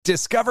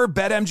Discover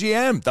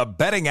BetMGM, the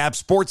betting app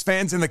sports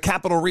fans in the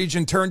capital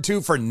region turn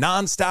to for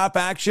nonstop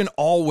action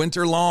all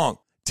winter long.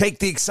 Take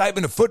the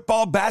excitement of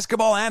football,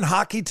 basketball, and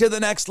hockey to the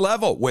next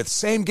level with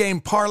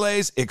same-game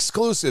parlays,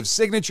 exclusive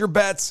signature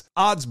bets,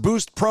 odds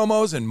boost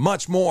promos, and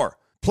much more.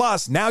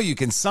 Plus, now you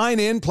can sign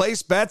in,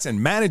 place bets,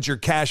 and manage your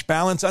cash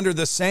balance under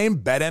the same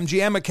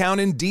BetMGM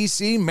account in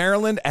D.C.,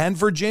 Maryland, and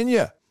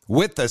Virginia.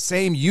 With the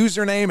same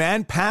username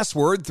and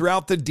password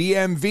throughout the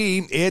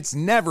DMV, it's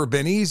never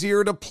been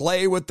easier to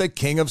play with the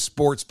king of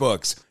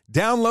sportsbooks.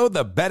 Download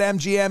the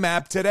BetMGM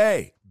app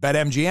today.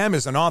 BetMGM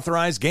is an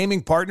authorized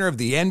gaming partner of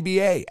the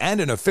NBA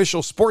and an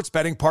official sports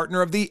betting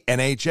partner of the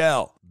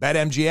NHL.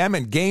 BetMGM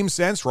and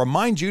GameSense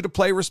remind you to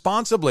play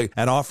responsibly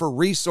and offer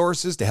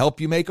resources to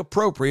help you make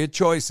appropriate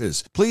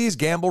choices. Please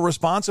gamble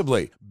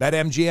responsibly.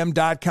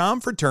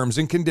 BetMGM.com for terms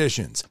and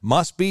conditions.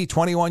 Must be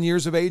 21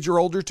 years of age or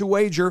older to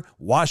wager.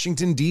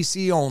 Washington,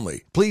 D.C.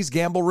 only. Please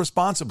gamble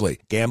responsibly.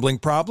 Gambling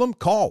problem?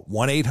 Call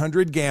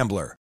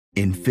 1-800-GAMBLER.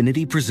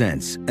 Infiniti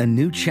presents a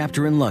new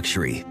chapter in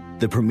luxury.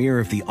 The premiere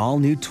of the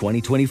all-new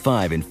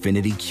 2025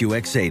 Infiniti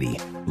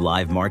QX80.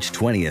 Live March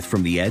 20th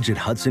from the Edge at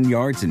Hudson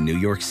Yards in New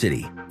York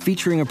City.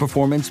 Featuring a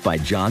performance by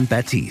John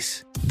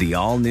Batiste. The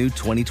all-new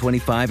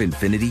 2025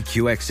 Infiniti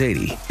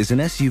QX80 is an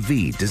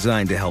SUV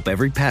designed to help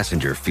every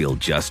passenger feel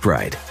just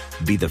right.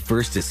 Be the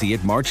first to see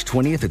it March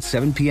 20th at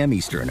 7 p.m.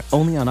 Eastern,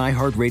 only on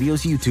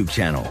iHeartRadio's YouTube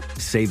channel.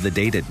 Save the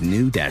date at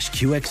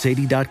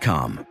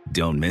new-QX80.com.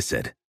 Don't miss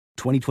it.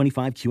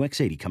 2025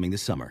 QX80 coming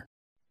this summer.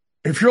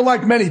 If you're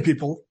like many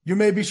people, you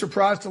may be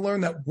surprised to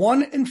learn that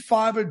 1 in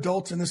 5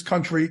 adults in this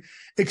country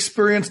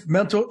experienced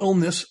mental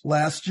illness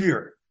last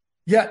year.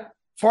 Yet,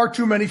 far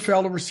too many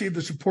fail to receive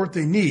the support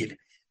they need.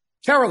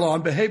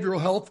 Carillon Behavioral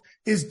Health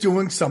is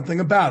doing something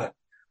about it.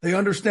 They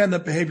understand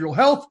that behavioral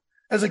health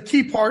is a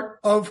key part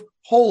of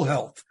whole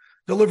health,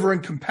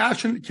 delivering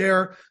compassionate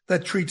care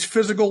that treats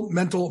physical,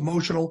 mental,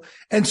 emotional,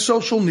 and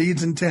social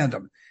needs in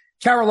tandem.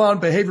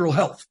 Carillon Behavioral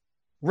Health,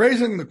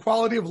 raising the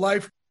quality of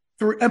life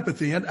through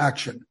empathy and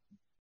action.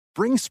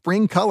 Bring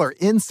spring color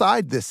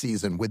inside this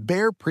season with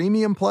Behr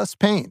Premium Plus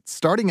paint,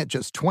 starting at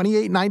just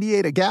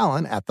 $28.98 a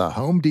gallon at the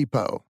Home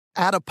Depot.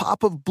 Add a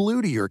pop of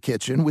blue to your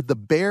kitchen with the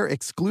Behr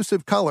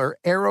exclusive color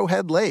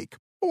Arrowhead Lake,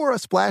 or a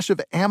splash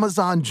of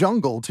Amazon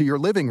Jungle to your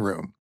living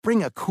room.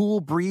 Bring a cool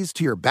breeze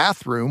to your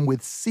bathroom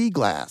with Sea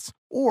Glass,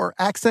 or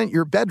accent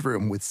your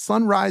bedroom with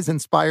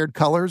sunrise-inspired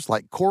colors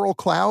like Coral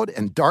Cloud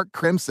and Dark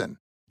Crimson.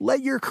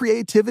 Let your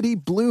creativity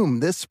bloom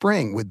this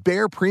spring with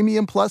Behr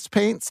Premium Plus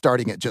paint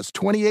starting at just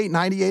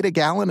 $28.98 a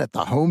gallon at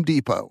the Home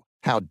Depot.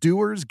 How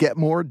doers get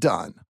more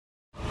done.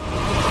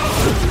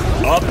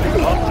 Up,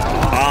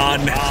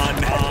 on,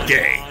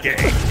 game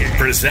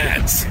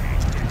presents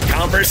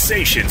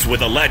Conversations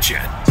with a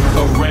Legend.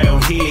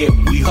 Around here,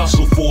 we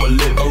hustle for a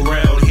living.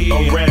 Around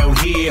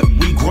here,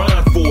 we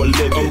grind for a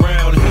living.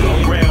 Around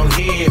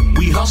here,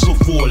 we hustle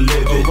for a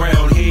living.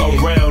 Around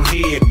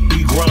here,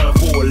 we grind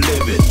for a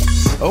living.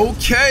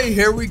 Okay,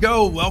 here we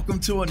go. Welcome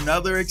to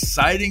another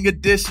exciting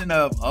edition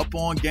of Up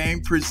on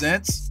Game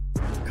Presents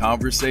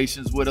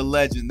Conversations with a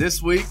Legend.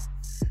 This week,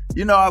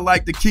 you know, I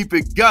like to keep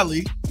it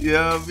gully. You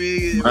know what I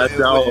mean?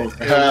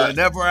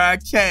 Whenever I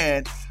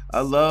can,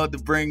 I love to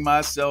bring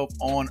myself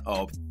on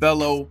a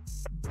fellow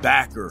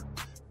backer.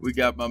 We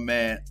got my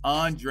man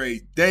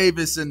Andre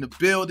Davis in the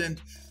building.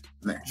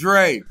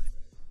 Dre,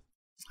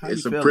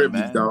 it's a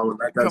privilege, dog.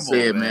 Like I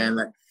said, man.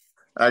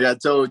 Like I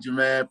told you,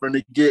 man, from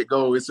the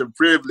get-go, it's a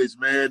privilege,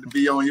 man, to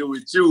be on here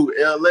with you,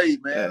 LA,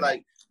 man.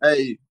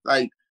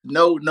 Yeah.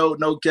 No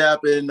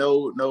capping,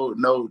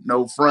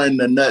 no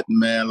front or nothing,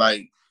 man.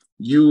 Like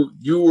you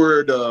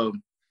were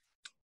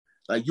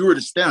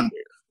the standard.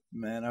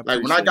 Man,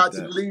 like when I got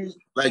to the league,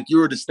 like you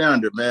were the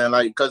standard, man.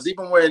 Like, cause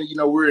even when we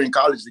were in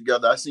college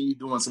together, I seen you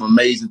doing some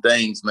amazing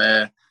things,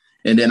 man.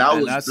 And then I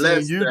was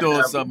blessed. You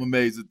doing some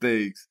amazing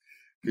things,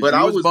 but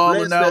I was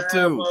balling blessed out to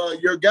have, too.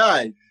 Your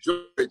guy,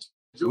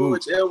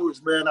 George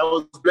Edwards, man. I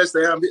was blessed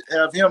to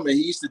have him, and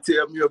he used to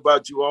tell me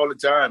about you all the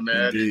time,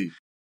 man.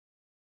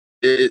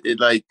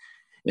 Indeed.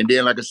 And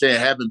then, like I said,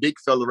 having big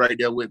fella right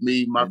there with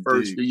me my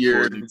first 2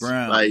 years,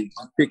 like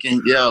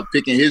picking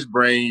his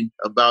brain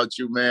about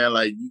you, man.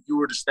 Like you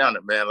were the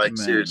standard, man. Like,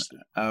 man, seriously.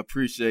 I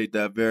appreciate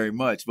that very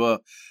much. Well,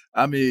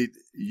 I mean,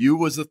 you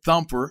was a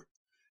thumper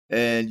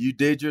and you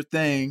did your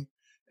thing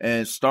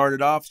and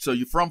started off. So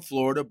you're from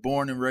Florida,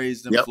 born and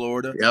raised in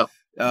Florida. Yep.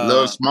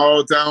 Little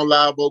small town,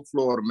 Live Oak,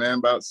 Florida, man.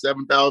 About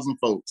 7,000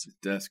 folks.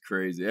 That's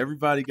crazy.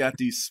 Everybody got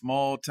these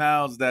small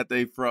towns that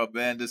they from,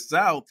 man. The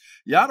South,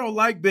 y'all don't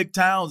like big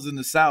towns in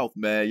the South,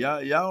 man.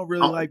 Y'all don't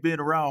really like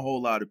being around a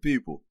whole lot of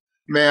people.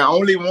 Man,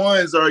 only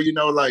ones are,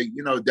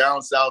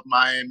 down south,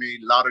 Miami,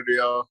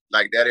 Lauderdale,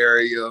 like that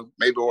area,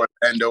 maybe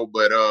Orlando.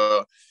 But,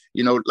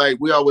 like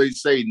we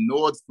always say,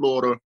 North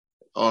Florida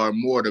are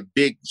more the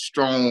big,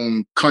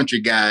 strong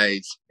country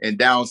guys. And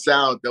down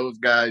south, those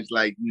guys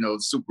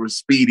super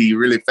speedy,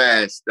 really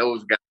fast,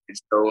 those guys.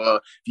 So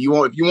if you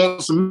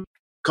want some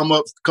come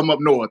up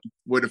north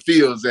where the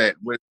field's at,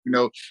 where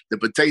the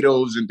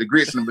potatoes and the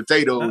grits and the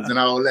potatoes and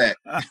all that.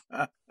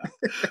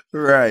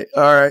 Right.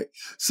 All right.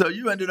 So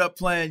you ended up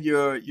playing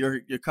your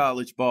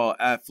college ball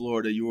at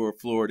Florida. You were a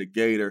Florida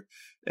Gator,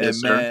 and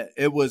yes, man,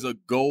 it was a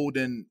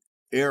golden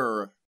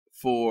era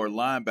for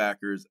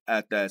linebackers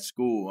at that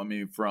school. I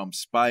mean, from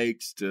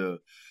Spikes to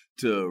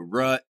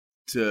Rutt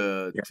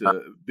to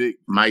big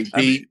Mike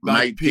P,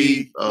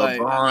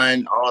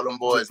 Vaughn, all them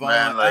boys,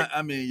 Devon, man.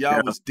 I mean,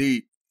 y'all was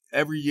deep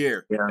every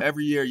year. Yeah.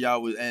 Every year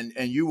y'all was, and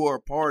you were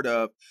a part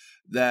of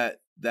that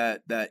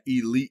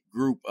elite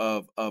group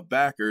of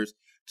backers.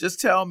 Just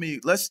tell me,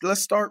 let's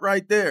start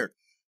right there.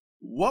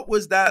 What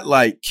was that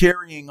like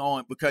carrying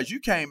on? Because you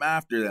came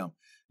after them.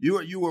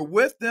 You were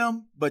with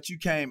them, but you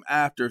came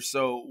after.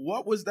 So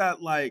what was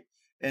that like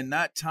in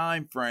that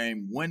time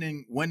frame,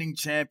 winning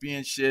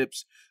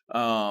championships,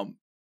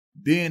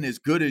 being as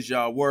good as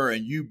y'all were,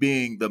 and you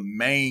being the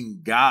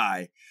main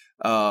guy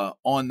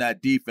on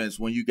that defense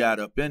when you got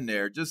up in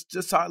there?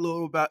 Just talk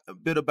a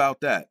bit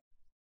about that.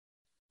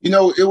 It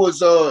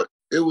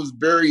was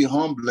very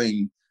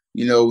humbling,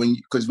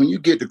 because when you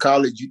get to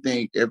college, you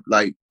think,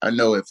 like, I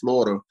know at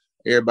Florida,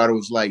 everybody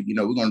was like,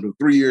 we're going to do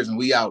 3 years and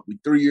we out.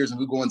 3 years and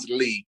we go into the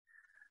league.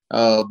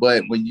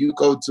 But when you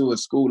go to a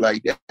school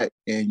like that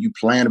and you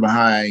playing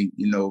behind,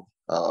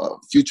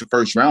 future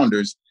first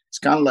rounders, it's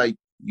kind of like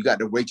you got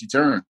to wait your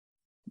turn.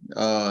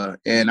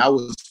 And I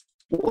was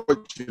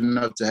fortunate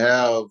enough to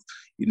have,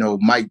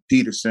 Mike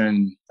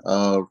Peterson,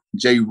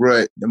 Jay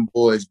Rutt, them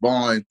boys,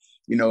 Vaughn,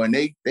 and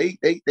they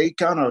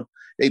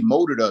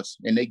molded us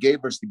and they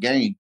gave us the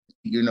game.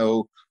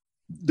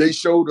 They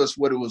showed us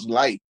what it was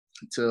like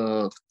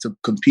to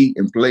compete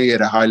and play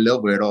at a high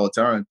level at all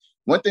times.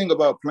 One thing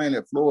about playing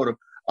at Florida,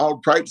 our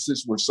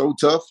practices were so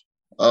tough,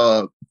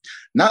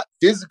 not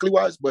physically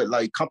wise, but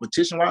like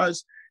competition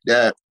wise,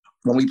 that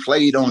when we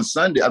played on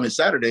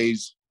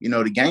Saturdays,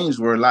 the games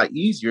were a lot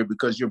easier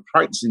because you're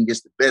practicing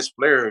against the best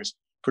players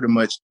pretty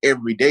much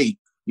every day.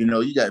 You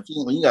got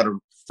a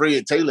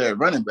Fred Taylor at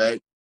running back.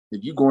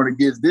 If you're going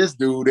against this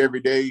dude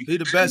every day, he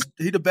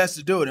the best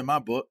to do it in my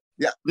book.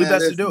 Yeah, the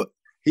best to do it.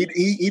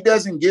 He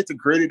doesn't get the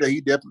credit that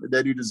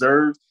he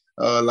deserves.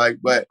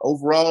 But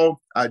overall,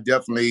 I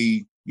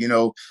definitely,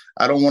 I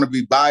don't want to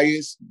be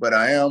biased, but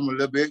I am a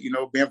little bit,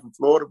 being from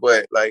Florida.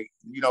 But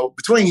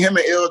between him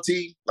and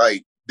LT,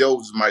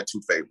 those are my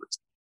two favorites.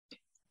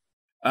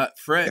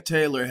 Fred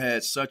Taylor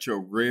had such a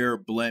rare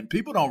blend.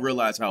 People don't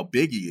realize how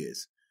big he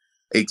is.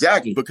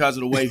 Exactly. Because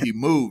of the way he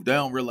moved. They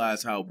don't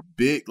realize how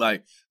big,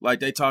 like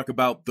they talk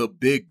about the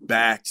big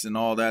backs and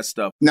all that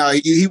stuff. Now,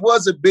 he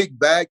was a big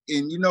back.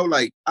 And,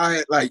 I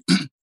had,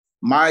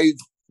 my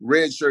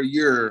redshirt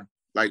year,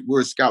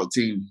 we're a scout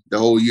team the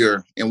whole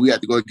year. And we had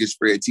to go against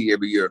Fred T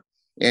every year.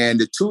 And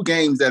the two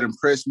games that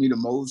impressed me the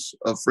most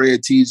of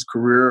Fred T's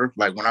career,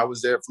 when I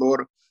was there at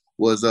Florida,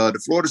 was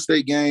the Florida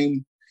State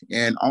game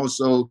and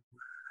also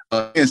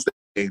Penn State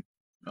game.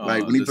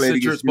 When he played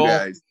against you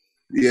guys.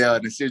 Yeah,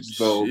 the Citrus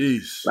Bowl.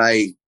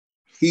 Jeez.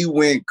 He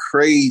went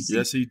crazy.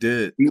 Yes, he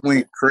did. He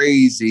went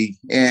crazy.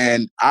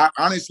 And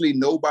honestly,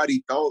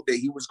 nobody thought that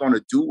he was going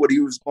to do what he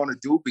was going to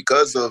do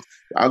because of,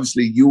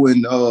 obviously, you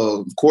and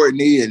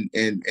Courtney and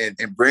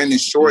Brandon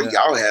Short. Yeah.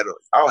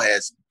 Y'all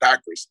had some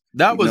backers.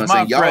 That was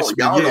my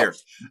freshman year.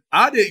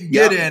 I didn't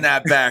get in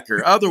at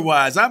backer.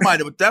 Otherwise, that might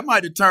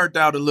have turned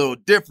out a little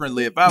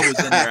differently if I was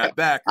in there at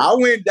backer. I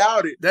wouldn't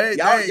doubt it.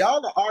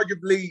 Y'all are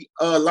arguably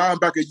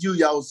linebacker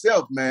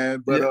yourself,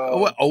 man. But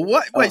what?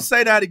 Wait,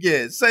 say that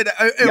again. Say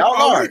that.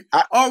 Y'all are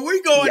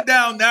we going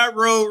down that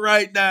road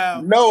right now?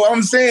 No,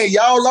 I'm saying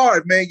y'all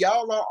are, man.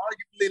 Y'all are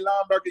arguably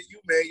linebacker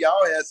man.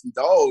 Y'all had some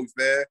dogs,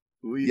 man.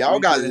 Y'all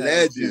got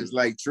legends,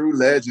 true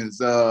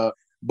legends.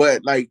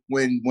 But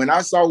when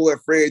I saw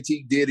what Fred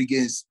T did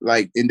against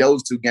in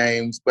those two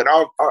games, but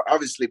I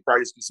obviously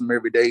practiced with him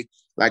every day.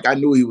 I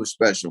knew he was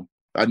special.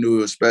 6',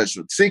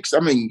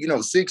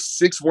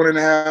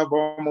 1.5,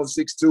 almost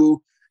 6'2",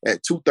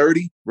 at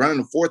 230,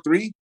 running a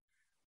 4.3.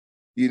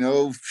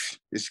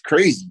 It's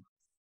crazy.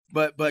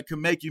 But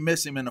can make you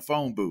miss him in the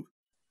phone booth.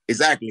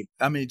 Exactly.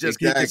 I mean, he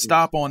could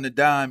stop on the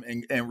dime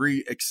and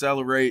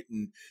re-accelerate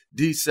and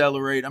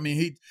decelerate. I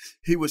mean,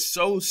 he was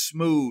so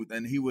smooth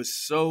and he was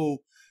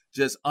so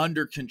just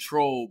under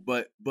control,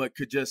 but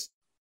could just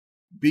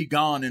be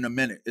gone in a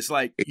minute. It's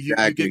like you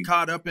get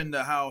caught up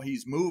into how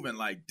he's moving,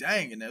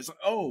 dang, and it's like,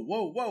 oh,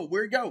 whoa,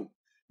 where'd he go?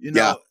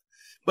 Yeah.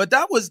 But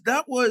that was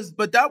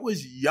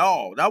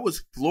y'all. That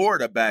was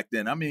Florida back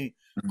then. I mean,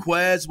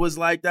 Quez was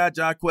like that.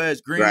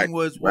 Jaquez Green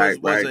was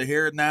a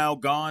here now,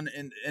 gone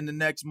in the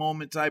next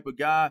moment type of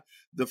guy.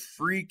 The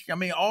freak. I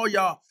mean, all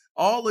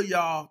of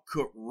y'all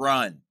could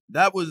run.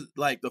 That was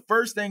the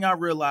first thing I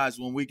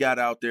realized when we got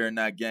out there in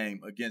that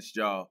game against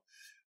y'all.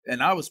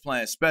 And I was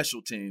playing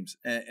special teams,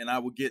 and I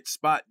would get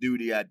spot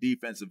duty at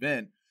defensive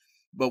end.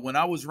 But when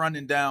I was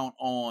running down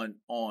on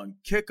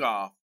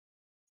kickoff,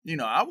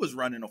 I was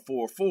running a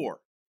 4.4.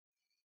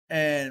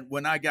 And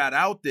when I got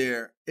out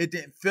there, it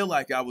didn't feel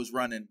like I was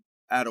running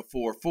at a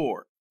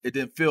 4.4. It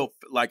didn't feel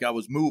like I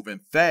was moving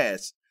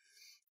fast.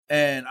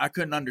 And I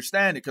couldn't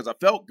understand it because I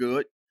felt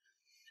good.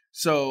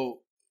 So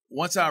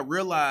once I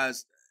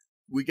realized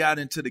we got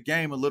into the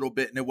game a little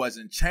bit and it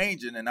wasn't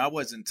changing and I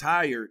wasn't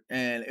tired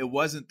and it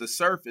wasn't the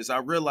surface, I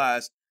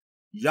realized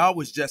y'all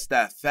was just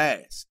that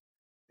fast.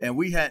 And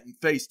we hadn't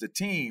faced a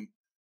team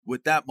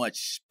with that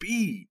much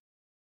speed,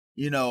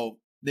 the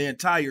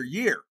entire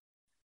year.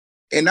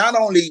 And not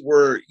only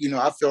were,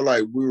 I feel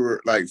like we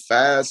were like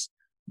fast,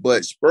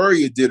 but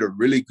Spurrier did a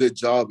really good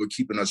job of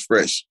keeping us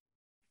fresh.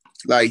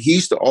 Like he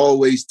used to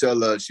always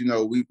tell us,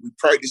 we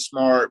practice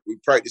smart, we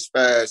practice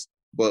fast,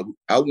 but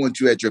I want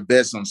you at your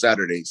best on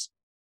Saturdays.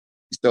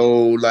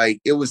 So like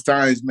it was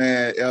times,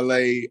 man, LA,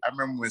 I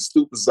remember when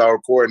Stoop was our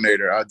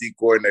coordinator, our D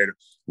coordinator,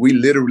 we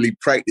literally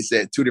practiced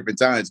at 2 different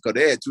times because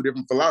they had 2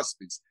 different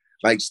philosophies.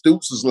 Like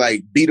Stoops was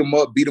like, beat them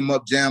up,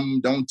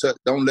 jam them,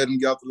 don't let them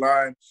get off the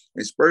line.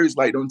 And Spurs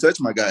like, don't touch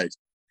my guys.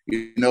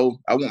 I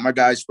want my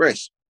guys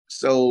fresh.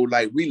 So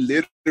like we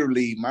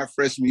literally, my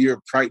freshman year,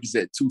 practiced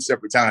at 2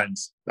 separate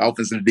times, the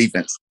offense and the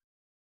defense.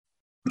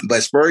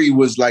 But Spurrier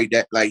was like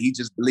that. Like he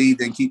just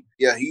believed in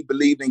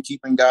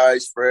keeping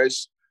guys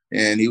fresh.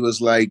 And he was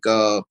like,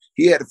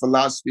 he had a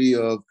philosophy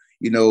of,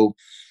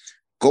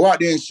 go out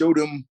there and show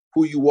them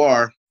who you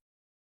are.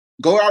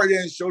 Go out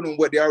there and show them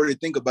what they already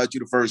think about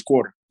you the first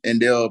quarter, and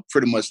they'll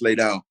pretty much lay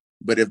down.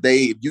 But if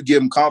you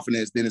give them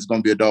confidence, then it's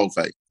going to be a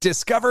dogfight.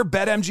 Discover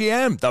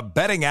BetMGM, the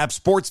betting app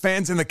sports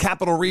fans in the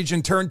capital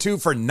region turn to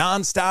for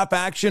nonstop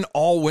action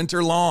all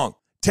winter long.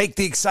 Take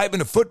the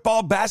excitement of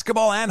football,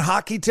 basketball, and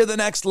hockey to the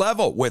next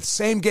level with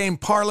same-game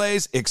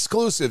parlays,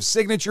 exclusive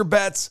signature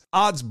bets,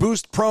 odds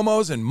boost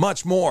promos, and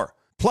much more.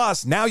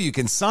 Plus, now you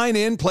can sign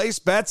in, place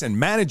bets, and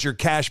manage your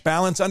cash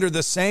balance under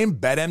the same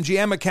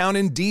BetMGM account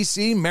in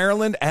D.C.,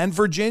 Maryland, and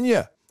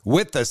Virginia.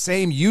 With the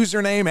same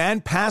username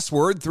and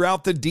password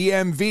throughout the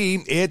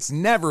DMV, it's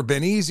never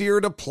been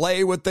easier to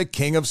play with the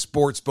king of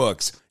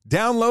sportsbooks.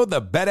 Download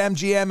the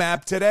BetMGM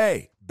app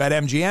today.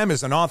 BetMGM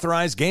is an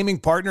authorized gaming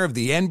partner of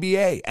the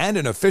NBA and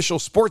an official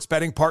sports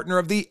betting partner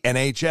of the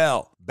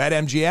NHL.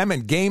 BetMGM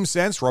and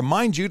GameSense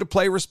remind you to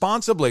play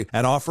responsibly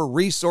and offer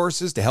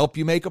resources to help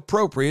you make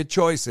appropriate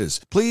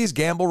choices. Please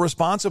gamble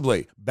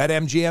responsibly.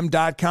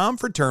 BetMGM.com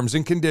for terms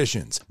and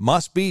conditions.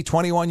 Must be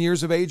 21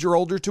 years of age or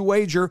older to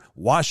wager.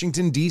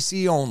 Washington,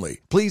 D.C.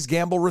 only. Please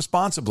gamble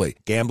responsibly.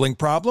 Gambling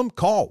problem?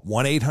 Call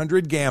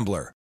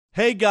 1-800-GAMBLER.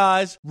 Hey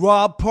guys,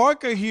 Rob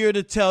Parker here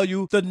to tell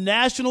you the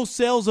national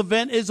sales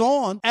event is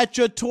on at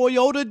your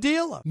Toyota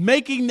dealer,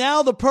 making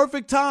now the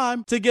perfect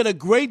time to get a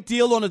great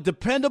deal on a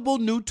dependable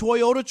new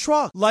Toyota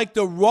truck like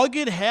the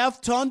rugged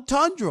half-ton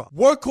Tundra.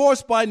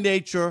 Workhorse by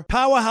nature,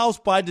 powerhouse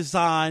by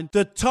design,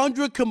 the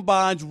Tundra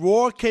combines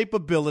raw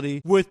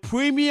capability with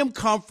premium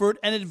comfort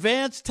and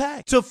advanced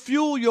tech to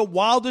fuel your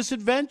wildest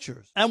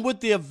adventures. And with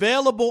the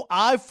available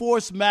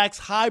iForce Max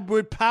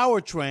hybrid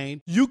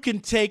powertrain, you can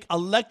take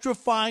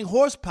electrifying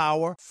horsepower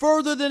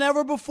further than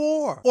ever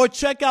before. Or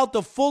check out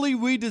the fully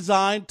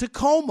redesigned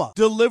Tacoma,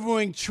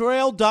 delivering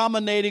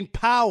trail-dominating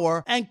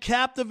power and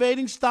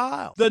captivating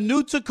style. The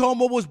new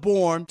Tacoma was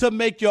born to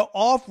make your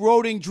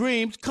off-roading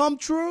dreams come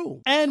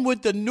true. And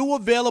with the new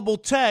available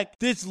tech,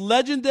 this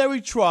legendary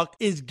truck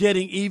is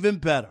getting even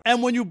better.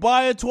 And when you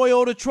buy a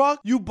Toyota truck,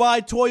 you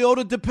buy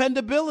Toyota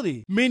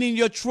dependability, meaning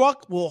your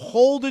truck will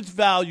hold its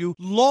value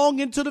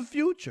long into the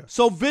future.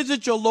 So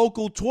visit your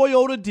local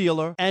Toyota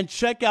dealer and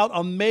check out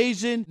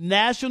amazing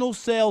national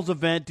sales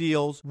event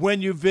deals when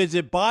you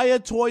visit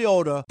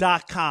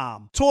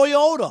buyatoyota.com.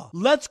 Toyota,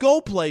 let's go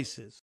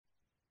places.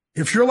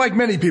 If you're like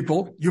many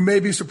people, you may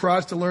be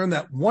surprised to learn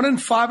that 1 in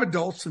 5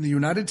 adults in the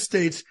United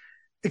States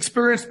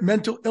experienced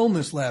mental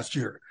illness last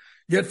year.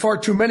 Yet far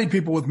too many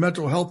people with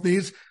mental health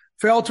needs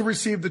fail to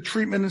receive the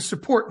treatment and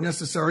support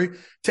necessary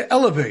to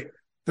elevate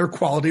their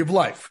quality of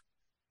life.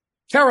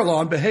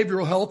 Carelon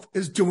Behavioral Health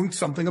is doing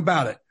something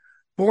about it.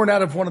 Born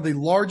out of one of the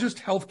largest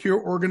healthcare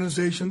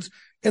organizations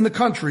in the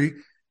country,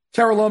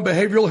 Carelon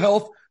Behavioral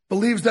Health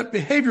believes that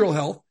behavioral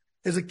health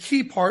is a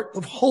key part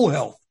of whole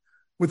health.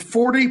 With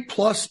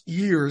 40-plus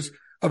years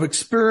of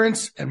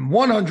experience and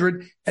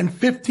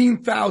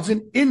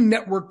 115,000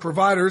 in-network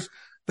providers,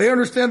 they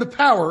understand the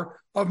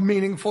power of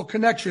meaningful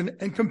connection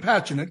and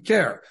compassionate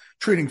care,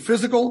 treating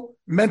physical,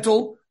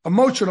 mental,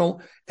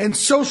 emotional, and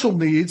social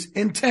needs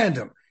in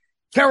tandem.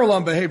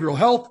 Carelon Behavioral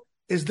Health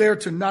is there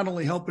to not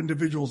only help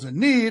individuals in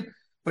need,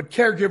 but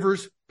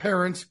caregivers,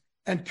 parents,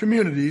 and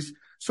communities,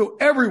 so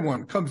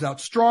everyone comes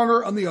out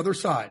stronger on the other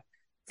side.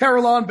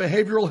 Carelon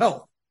Behavioral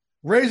Health,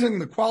 raising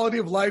the quality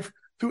of life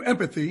through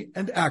empathy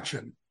and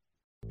action.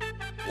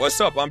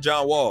 What's up? I'm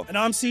John Wall. And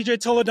I'm CJ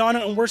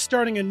Toledano, and we're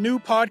starting a new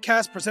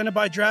podcast presented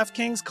by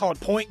DraftKings called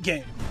Point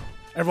Game.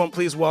 Everyone,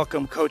 please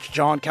welcome Coach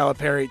John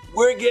Calipari.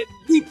 We're getting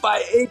beat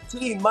by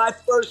 18. My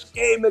first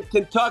game in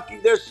Kentucky,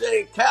 they're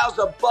saying Cal's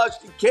a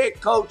bust. He can't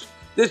coach.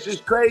 This is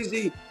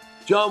crazy.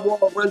 John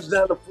Wall runs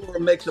down the floor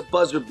and makes a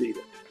buzzer beater.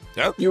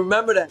 Yep. You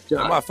remember that, John?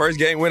 That's my first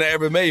game win I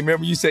ever made.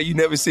 Remember you said you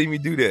never seen me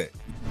do that.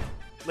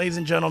 Ladies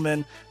and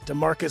gentlemen,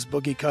 DeMarcus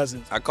Boogie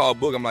Cousins. I called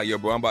Boog. I'm like, yo,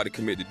 bro, I'm about to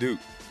commit to Duke.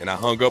 And I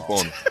hung up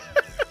on him.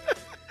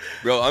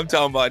 Bro, I'm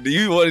talking about, do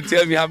you want to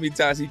tell me how many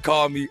times he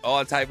called me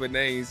all type of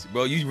names?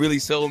 Bro, you really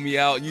sold me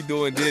out. You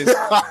doing this.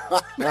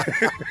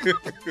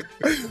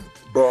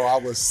 Bro, I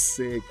was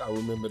sick. I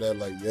remember that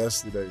like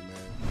yesterday, man.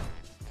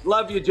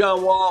 Love you,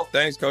 John Wall.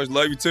 Thanks, Coach.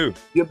 Love you, too.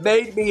 You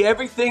made me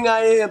everything I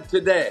am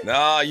today.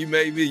 Nah, you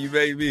made me. You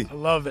made me. I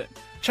love it.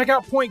 Check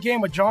out Point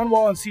Game with John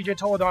Wall and CJ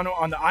Toledano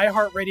on the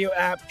iHeartRadio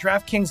app,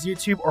 DraftKings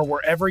YouTube, or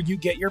wherever you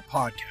get your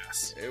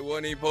podcasts. It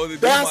wasn't even supposed to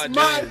be That's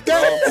my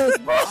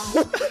game, bro.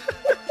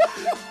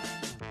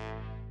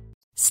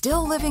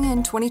 Still living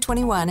in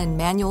 2021 and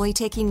manually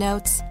taking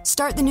notes?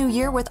 Start the new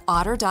year with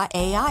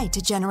Otter.ai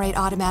to generate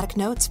automatic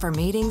notes for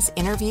meetings,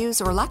 interviews,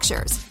 or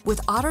lectures.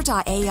 With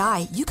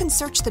Otter.ai, you can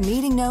search the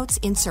meeting notes,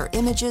 insert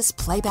images,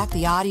 play back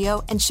the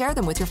audio, and share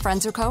them with your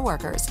friends or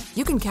coworkers.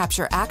 You can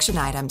capture action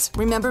items,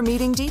 remember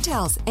meeting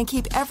details, and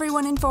keep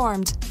everyone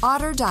informed.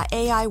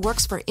 Otter.ai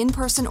works for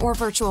in-person or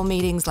virtual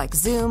meetings like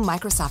Zoom,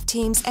 Microsoft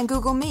Teams, and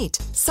Google Meet.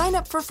 Sign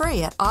up for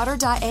free at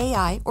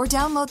Otter.ai or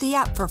download the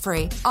app for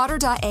free.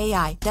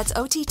 Otter.ai, that's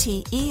OTTER.ai.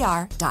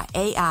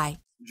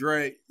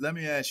 Dre, let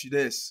me ask you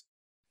this.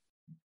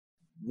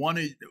 One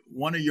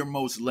of your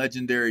most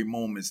legendary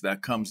moments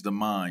that comes to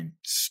mind,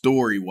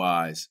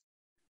 story-wise,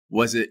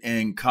 was it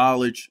in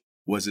college?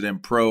 Was it in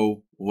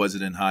pro? Was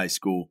it in high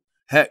school?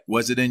 Heck,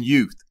 was it in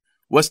youth?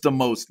 What's the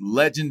most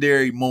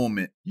legendary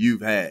moment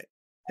you've had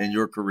in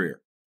your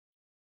career?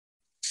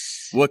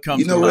 What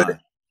comes to mind?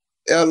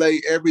 LA,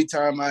 every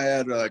time I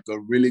had like a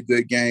really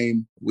good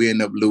game, we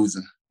end up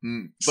losing.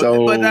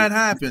 But that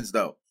happens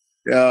though.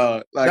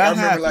 Yeah, like that I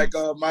remember, happens.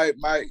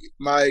 like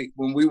my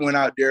when we went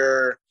out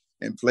there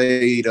and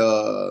played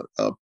and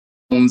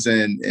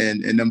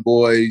them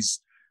boys.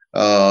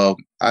 I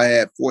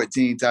had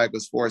 14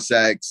 tackles, 4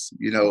 sacks,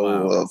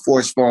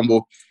 forced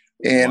fumble,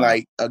 and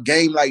like a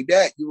game like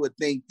that, you would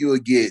think you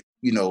would get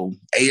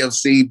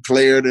AFC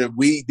player of the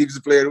week,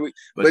 defensive player of the week,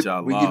 but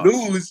when you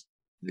lose,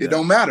 it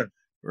don't matter.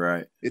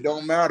 Right, it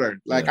don't matter.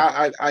 Like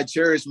I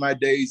cherish my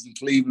days in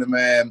Cleveland,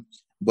 man.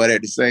 But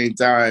at the same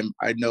time,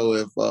 I know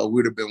if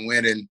we'd have been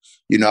winning,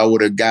 I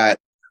would have got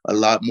a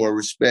lot more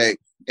respect.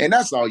 And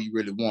that's all you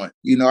really want.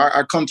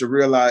 I come to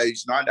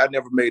realize, I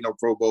never made no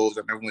Pro Bowls.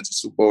 I never went to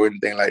Super Bowl or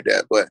anything like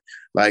that. But,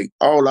 like,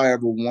 all I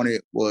ever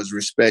wanted was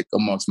respect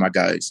amongst my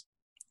guys.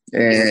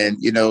 And,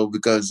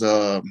 because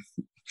the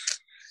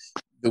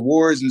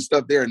awards and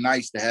stuff, they're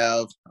nice to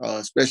have,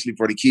 especially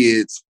for the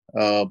kids.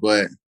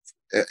 But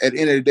at the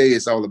end of the day,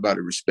 it's all about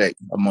the respect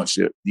amongst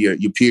your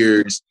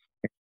peers.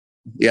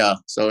 Yeah,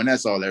 and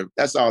that's all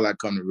I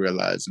come to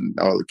realize and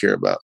all I care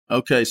about.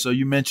 Okay, so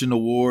you mentioned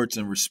awards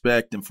and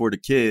respect, and for the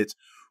kids,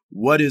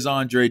 what is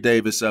Andre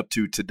Davis up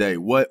to today?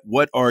 What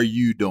are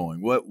you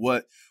doing?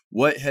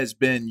 What has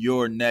been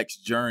your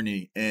next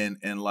journey in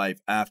life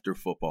after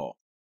football?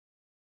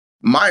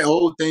 My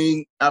whole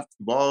thing after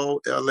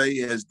ball,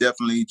 LA, has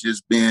definitely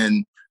just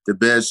been the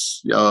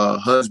best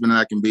husband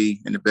I can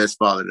be and the best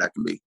father that I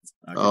can be.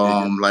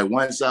 Like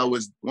once I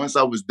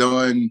was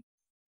done,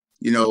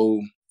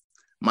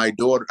 my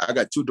daughter, I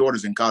got 2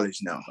 daughters in college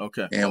now.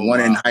 Okay. And one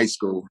in high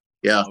school.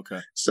 Yeah.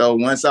 Okay. So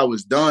once I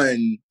was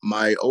done,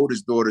 my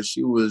oldest daughter,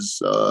 she was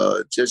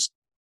just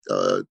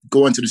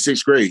going to the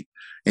 6th grade,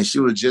 and she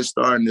was just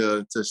starting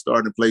to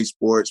play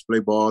sports, play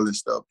ball and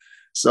stuff.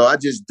 So I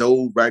just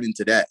dove right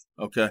into that.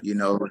 Okay.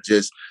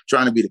 Just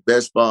trying to be the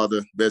best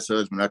father, best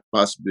husband I could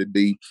possibly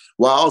be,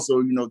 while also,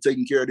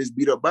 taking care of this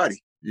beat up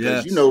body.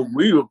 Yes.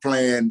 We were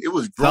playing, it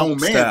was grown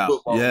man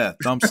football. Yeah,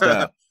 thump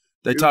style.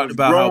 They talked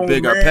about how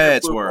big our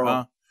pads were,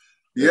 huh?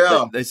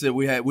 Yeah. They said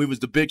we was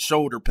the big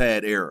shoulder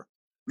pad era.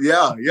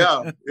 Yeah,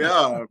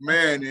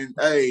 man. And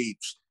hey,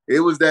 it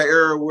was that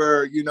era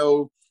where,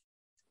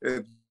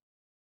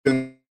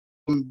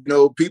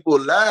 people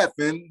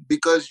laughing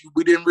because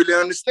we didn't really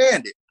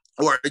understand it.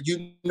 Or,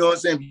 you know what I'm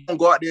saying? If you don't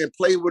go out there and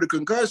play with a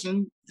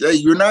concussion, hey,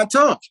 you're not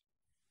tough.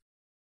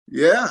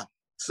 Yeah.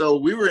 So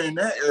we were in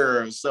that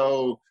era.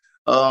 So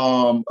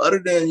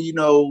other than,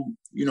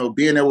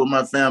 being there with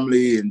my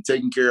family and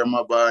taking care of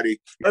my body,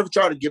 I ever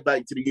try to get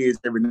back to the kids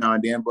every now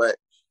and then, but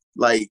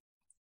like,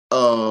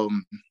 I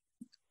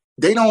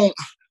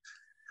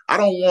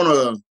don't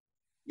want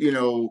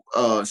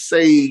to,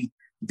 say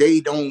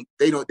they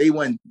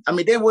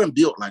weren't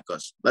built like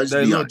us.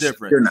 They're a little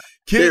different.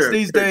 Kids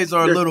these days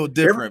are a little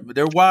different, but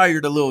they're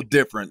wired a little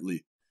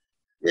differently.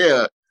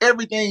 Yeah.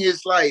 Everything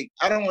is like,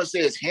 I don't want to say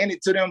it's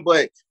handed to them,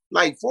 but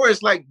like for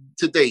us, like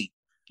today,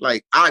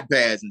 like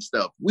iPads and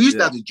stuff, we used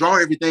to have to draw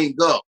everything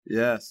up.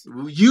 Yes.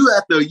 You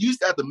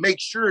used to have to make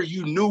sure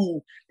you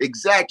knew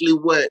exactly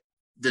what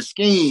the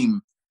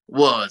scheme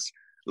was.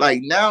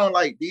 Like now,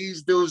 like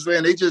these dudes,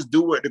 man, they just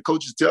do what the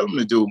coaches tell them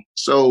to do.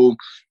 So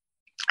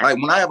like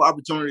when I have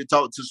opportunity to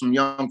talk to some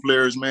young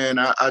players, man,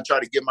 I try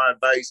to give my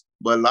advice,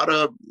 but a lot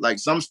of like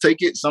some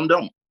take it, some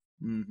don't.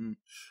 Mm-hmm.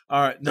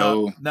 All right.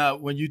 Now,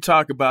 when you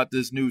talk about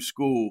this new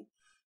school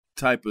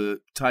type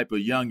of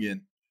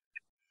youngin,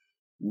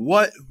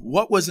 what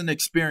was an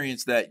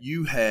experience that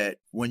you had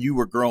when you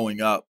were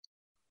growing up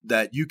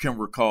that you can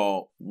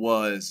recall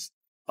was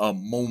a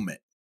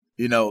moment?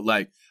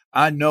 Like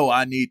I know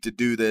I need to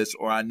do this,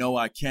 or I know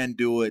I can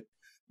do it.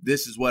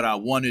 This is what I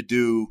want to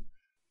do.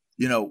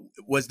 You know,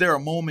 was there a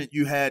moment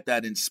you had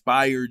that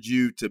inspired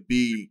you to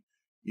be,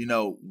 you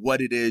know,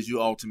 what it is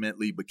you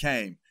ultimately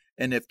became?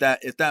 And if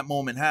that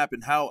moment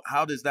happened,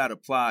 how does that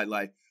apply?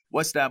 Like,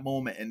 what's that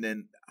moment? And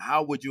then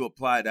how would you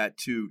apply that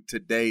to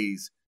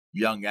today's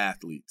young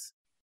athletes?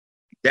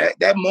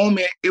 That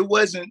moment, it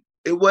wasn't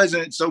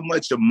so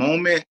much a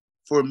moment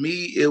for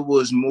me. It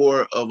was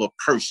more of a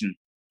person.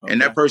 Okay.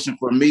 And that person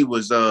for me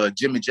was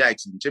Jimmy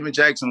Jackson. Jimmy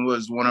Jackson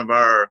was one of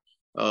our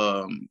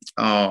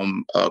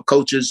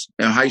coaches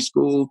in high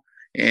school,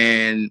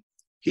 and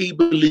he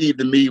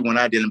believed in me when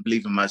I didn't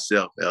believe in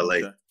myself, LA.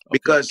 Okay.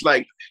 Because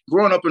like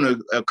growing up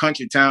in a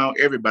country town,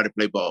 everybody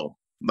play ball.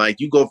 Like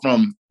you go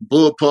from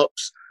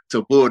bullpups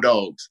to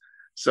bulldogs.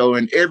 So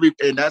and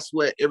that's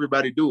what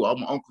everybody do. All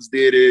my uncles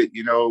did it,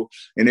 you know,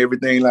 and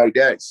everything like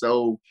that.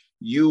 So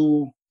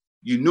you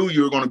knew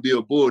you were going to be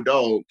a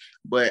bulldog,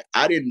 but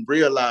I didn't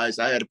realize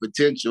I had the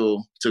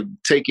potential to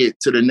take it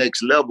to the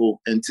next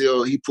level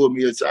until he pulled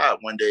me aside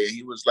one day.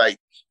 He was like,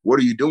 "What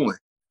are you doing?"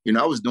 You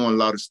know, I was doing a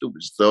lot of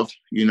stupid stuff,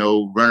 you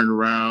know, running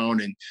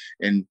around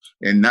and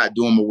not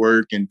doing my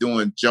work and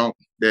doing junk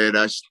that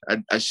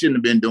I shouldn't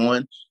have been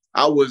doing.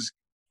 I was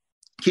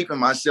keeping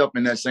myself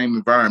in that same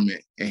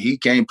environment. And he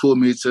came, pulled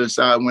me to the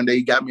side one day.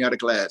 He got me out of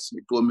class.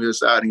 He pulled me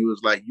aside and he was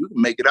like, "You can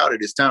make it out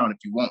of this town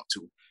if you want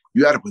to.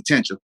 You got a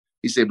potential."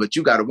 He said, "But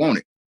you got to want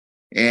it."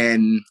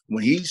 And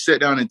when he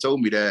sat down and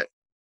told me that,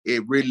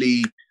 it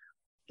really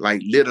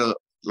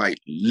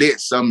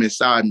lit something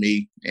inside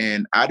me.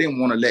 And I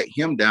didn't want to let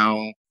him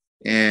down.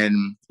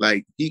 And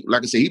like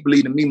I said, he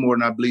believed in me more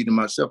than I believed in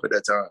myself at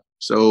that time.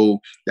 So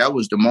that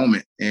was the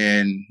moment.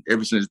 And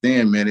ever since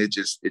then, man, it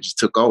just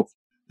took off.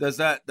 Does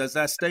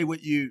that stay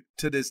with you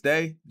to this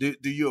day? Do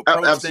you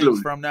approach things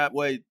from that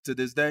way to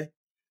this day?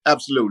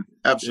 Absolutely.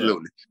 Yeah.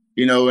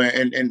 You know,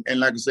 and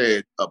like I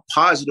said, a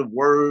positive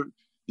word,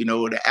 you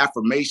know, the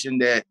affirmation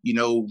that, you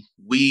know,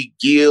 we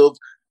give,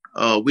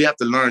 we have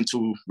to learn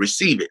to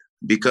receive it.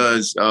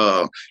 Because,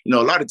 you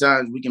know, a lot of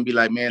times we can be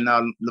like, "Man,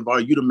 now,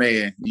 LeVar, you the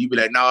man." You be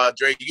like, "Nah,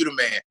 Dre, you the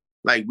man."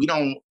 Like, we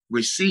don't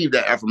receive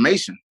that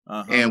affirmation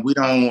and we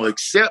don't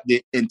accept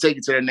it and take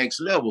it to the next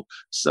level.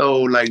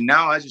 So, like,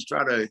 now I just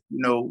try to, you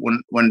know,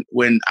 when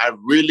I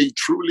really,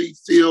 truly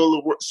feel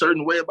a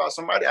certain way about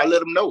somebody, I let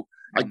them know.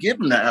 I give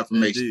them that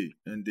affirmation.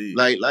 Indeed.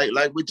 Like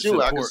with it's you,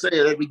 important. I can say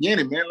at the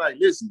beginning, man, like,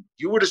 "Listen,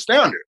 you were the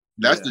standard.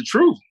 That's the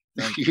truth."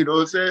 You know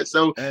what I'm saying?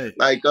 So,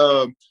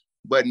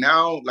 but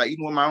now, like,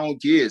 even with my own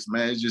kids,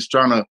 man, it's just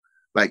trying to,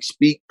 like,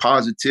 speak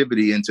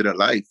positivity into their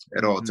life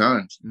at all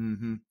times.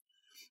 Mm-hmm.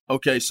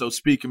 Okay, so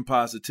speaking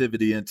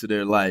positivity into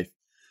their life,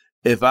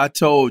 if I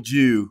told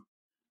you,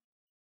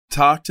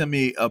 talk to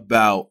me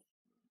about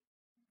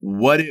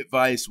what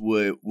advice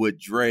would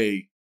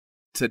Dre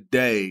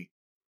today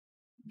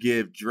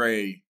give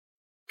Dre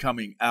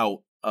coming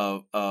out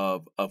of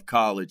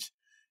college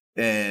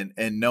and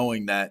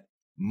knowing that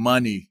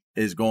money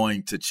is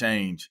going to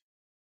change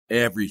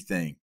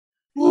everything.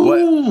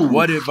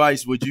 What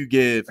advice would you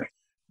give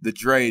the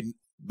Dre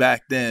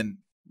back then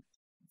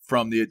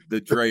from the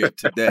Dre of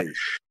today?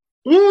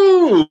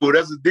 Ooh,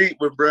 that's a deep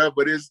one, bro.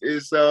 But it's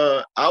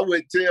I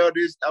would tell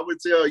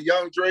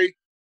young Dre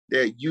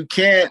that you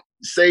can't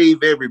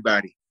save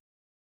everybody.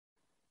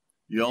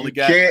 You only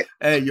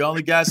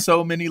got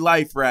so many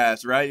life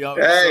rafts, right?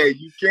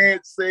 You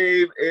can't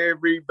save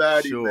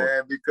everybody,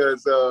 man,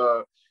 because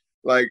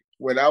like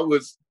when I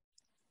was,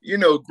 you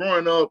know,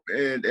 growing up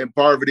in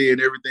poverty and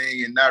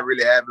everything and not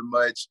really having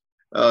much,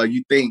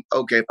 you think,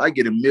 okay, if I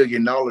get $1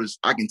 million,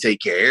 I can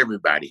take care of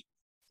everybody.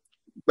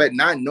 But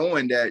not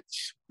knowing that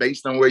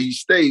based on where you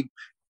stay,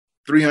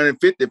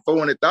 350,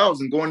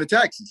 400,000 going to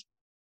taxes.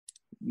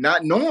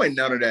 Not knowing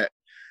none of that.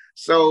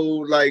 So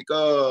like,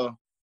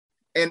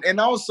 and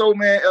also,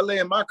 man, LA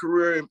in my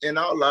career in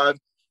our lives,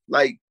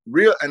 like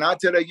and I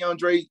tell that young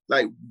Dre,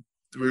 like,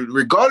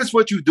 regardless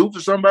what you do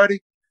for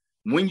somebody,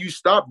 when you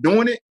stop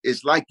doing it,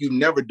 it's like you've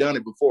never done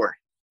it before.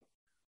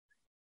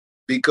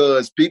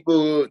 Because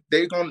people,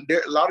 a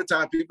lot of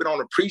times people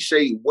don't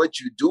appreciate what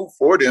you do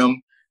for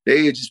them.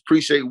 They just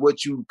appreciate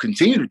what you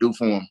continue to do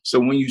for them. So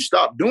when you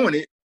stop doing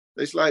it,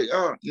 it's like,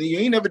 "Oh, you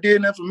ain't never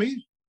did that for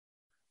me."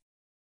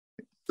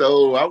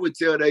 So I would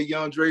tell that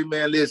young Dre,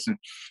 man, listen,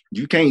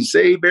 you can't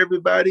save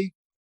everybody.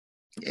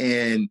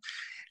 And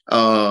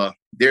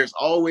there's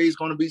always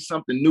going to be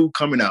something new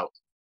coming out.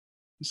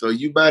 So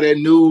you buy that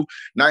new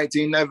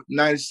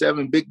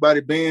 1997 big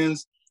body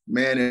Benz,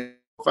 man, in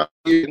 5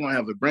 years, you're going to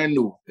have a brand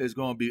new one. It's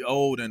going to be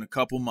old in a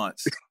couple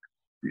months.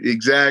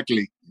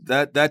 Exactly.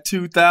 That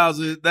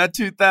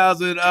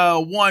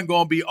 2001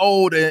 going to be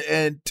old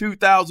in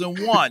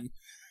 2001.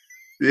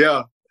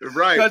 Yeah,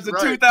 right. Because the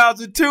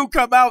 2002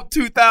 come out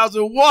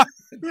 2001.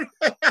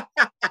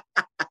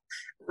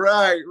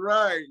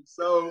 Right.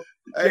 So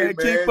you can't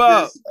keep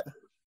up.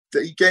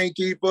 You can't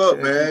keep up,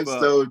 man.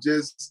 So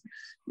just,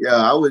 yeah,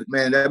 I would,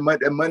 man. That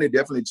money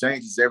definitely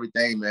changes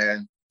everything,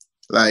 man.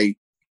 Like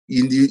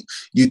you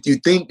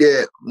think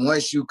that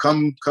once you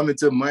come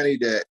into money,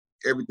 that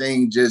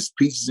everything just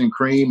peaches and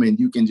cream and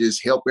you can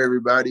just help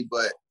everybody.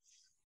 But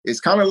it's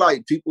kind of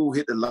like people who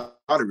hit the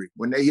lottery.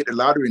 When they hit the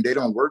lottery and they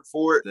don't work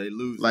for it, they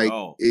lose. Like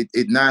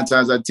it 9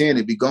 times out of 10,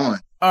 it'd be gone.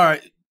 All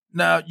right.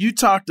 Now you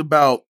talked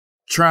about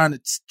trying to,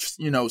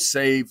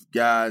 save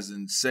guys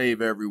and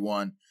save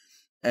everyone.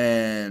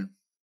 And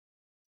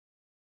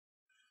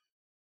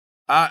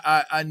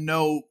I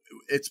know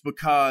it's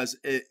because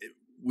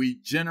we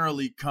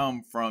generally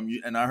come from,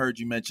 and I heard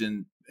you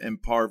mention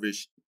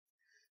impoverished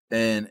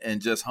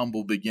and just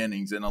humble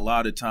beginnings. And a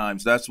lot of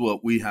times that's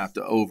what we have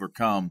to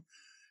overcome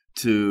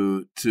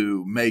to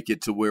make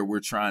it to where we're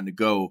trying to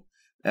go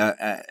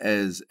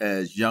as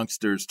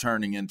youngsters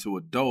turning into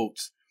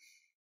adults.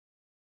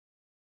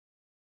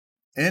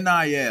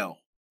 NIL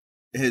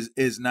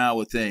is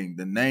now a thing.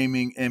 The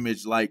naming,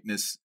 image,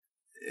 likeness,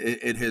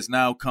 it has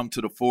now come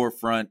to the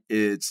forefront.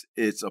 It's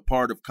a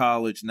part of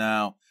college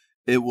now.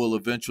 It will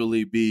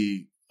eventually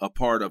be a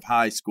part of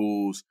high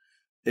schools.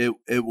 It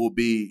will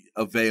be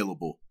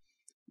available.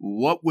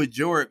 What would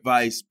your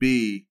advice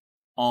be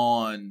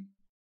on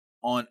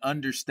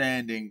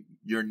understanding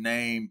your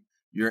name,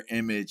 your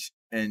image,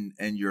 and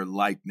your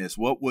likeness?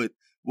 What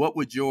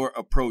would your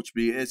approach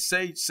be? It's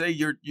say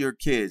your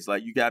kids,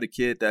 like you got a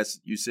kid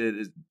that's, you said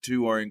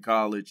 2 are in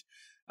college.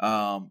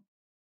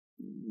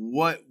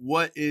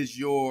 What is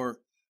your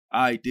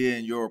idea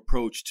and your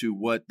approach to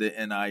what the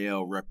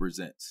NIL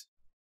represents?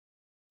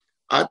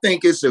 I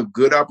think it's a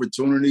good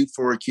opportunity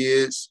for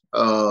kids.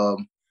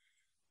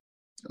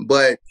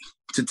 But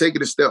to take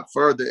it a step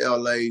further,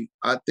 LA,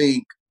 I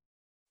think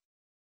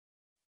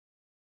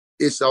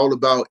it's all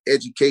about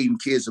educating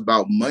kids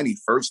about money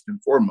first and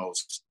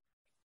foremost,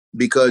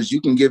 because you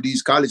can give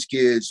these college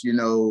kids,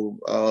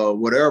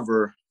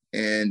 whatever.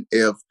 And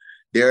if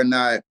they're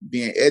not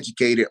being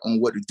educated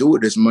on what to do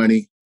with this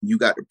money, you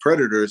got the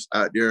predators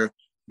out there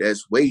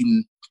that's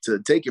waiting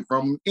to take it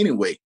from them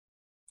anyway.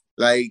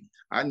 Like,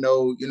 I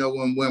know,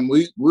 when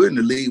we're in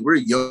the league, we're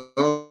young,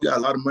 we got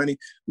a lot of money.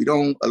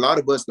 A lot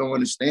of us don't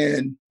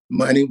understand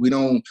money. We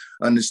don't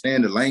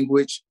understand the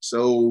language.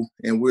 So,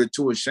 and we're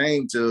too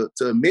ashamed to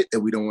admit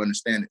that we don't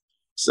understand it.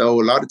 So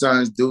a lot of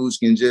times dudes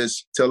can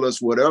just tell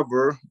us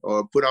whatever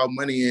or put our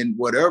money in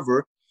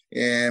whatever,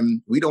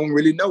 and we don't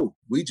really know.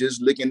 We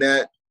just looking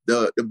at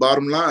the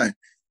bottom line.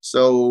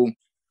 So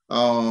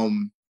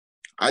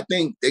I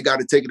think they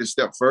got to take it a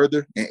step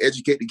further and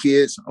educate the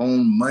kids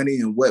on money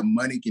and what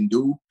money can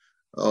do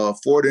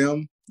for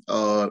them,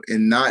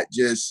 and not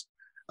just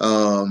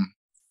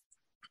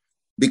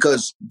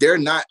because they're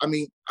not,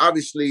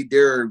 obviously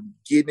they're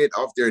getting it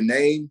off their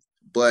name,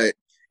 but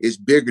it's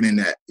bigger than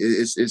that.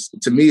 It's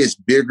to me, it's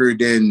bigger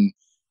than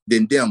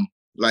them.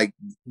 Like,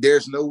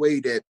 there's no way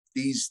that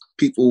these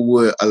people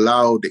would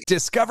allow.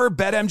 Discover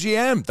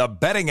BetMGM, the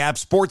betting app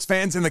sports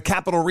fans in the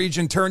capital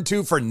region turn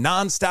to for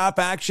nonstop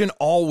action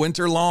all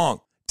winter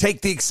long.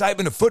 Take the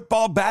excitement of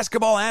football,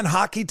 basketball, and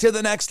hockey to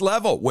the next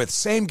level with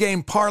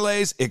same-game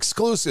parlays,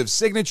 exclusive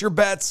signature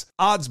bets,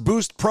 odds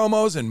boost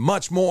promos, and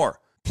much more.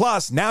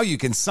 Plus, now you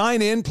can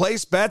sign in,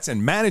 place bets,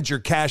 and manage your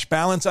cash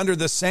balance under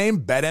the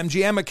same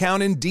BetMGM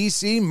account in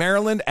D.C.,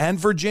 Maryland, and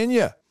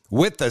Virginia.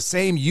 With the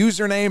same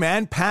username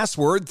and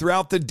password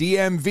throughout the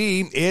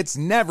DMV, it's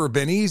never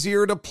been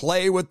easier to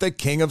play with the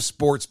king of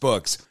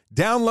sportsbooks.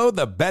 Download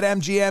the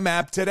BetMGM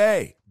app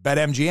today.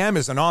 BetMGM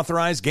is an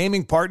authorized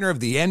gaming partner of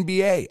the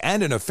NBA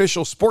and an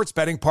official sports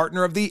betting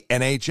partner of the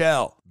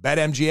NHL.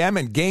 BetMGM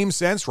and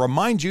GameSense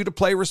remind you to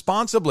play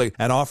responsibly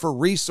and offer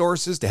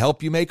resources to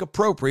help you make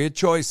appropriate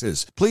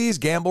choices. Please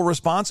gamble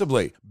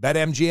responsibly.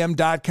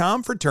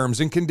 BetMGM.com for terms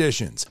and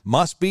conditions.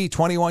 Must be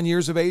 21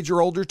 years of age or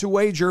older to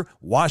wager.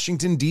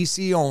 Washington,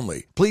 D.C.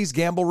 only. Please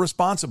gamble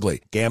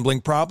responsibly.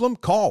 Gambling problem?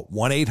 Call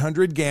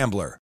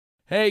 1-800-GAMBLER.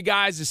 Hey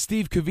guys, it's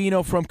Steve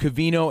Covino from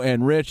Covino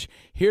and Rich,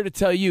 here to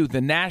tell you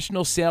the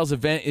national sales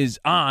event is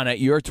on at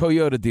your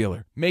Toyota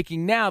dealer,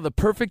 making now the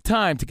perfect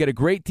time to get a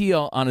great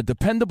deal on a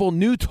dependable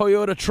new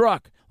Toyota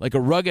truck, like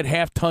a rugged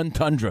half-ton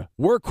Tundra.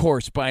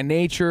 Workhorse by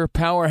nature,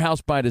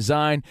 powerhouse by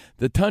design,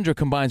 the Tundra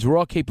combines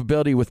raw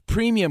capability with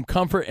premium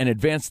comfort and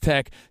advanced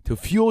tech to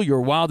fuel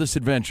your wildest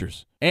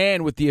adventures.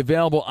 And with the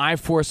available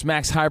iForce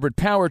Max hybrid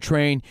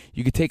powertrain,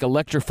 you can take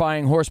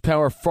electrifying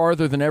horsepower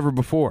farther than ever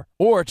before.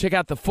 Or check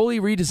out the fully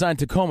redesigned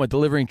Tacoma,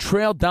 delivering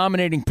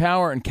trail-dominating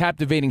power and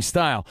captivating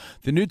style.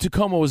 The new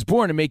Tacoma was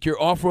born to make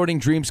your off-roading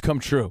dreams come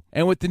true.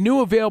 And with the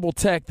new available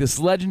tech, this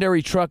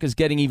legendary truck is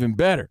getting even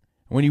better.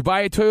 When you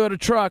buy a Toyota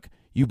truck,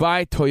 you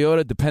buy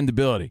Toyota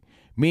dependability,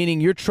 meaning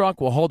your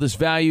truck will hold its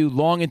value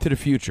long into the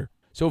future.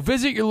 So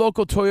visit your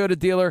local Toyota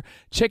dealer.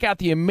 Check out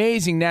the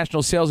amazing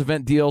national sales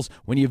event deals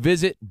when you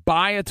visit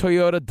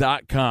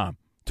buyatoyota.com.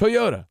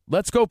 Toyota,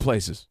 let's go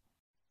places.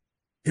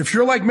 If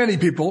you're like many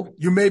people,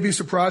 you may be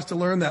surprised to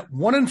learn that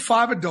 1 in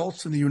 5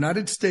 adults in the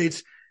United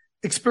States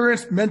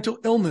experienced mental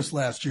illness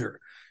last year.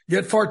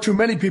 Yet far too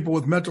many people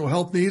with mental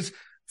health needs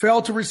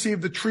fail to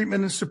receive the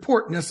treatment and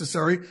support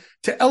necessary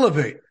to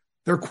elevate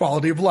their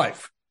quality of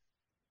life.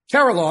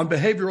 Carillon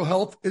Behavioral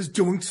Health is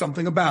doing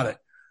something about it.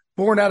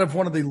 Born out of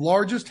one of the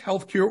largest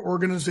healthcare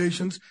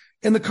organizations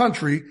in the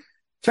country,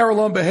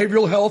 Carelon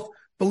Behavioral Health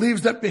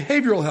believes that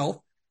behavioral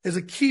health is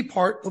a key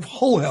part of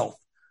whole health.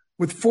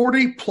 With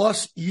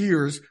 40-plus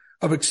years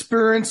of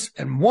experience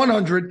and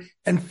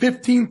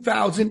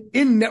 115,000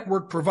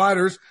 in-network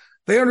providers,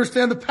 they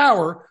understand the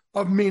power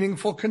of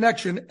meaningful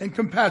connection and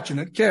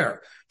compassionate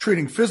care,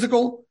 treating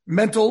physical,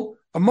 mental,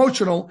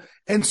 emotional,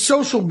 and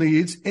social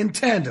needs in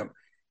tandem.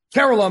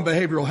 Carelon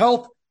Behavioral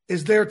Health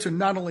is there to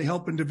not only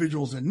help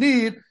individuals in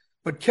need,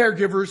 but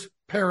caregivers,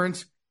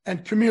 parents,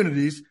 and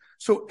communities,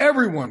 so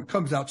everyone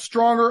comes out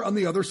stronger on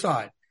the other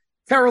side.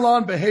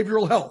 Carelon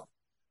Behavioral Health,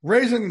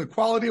 raising the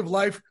quality of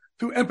life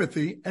through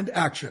empathy and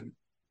action.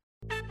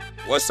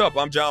 What's up?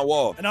 I'm John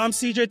Wall. And I'm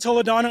CJ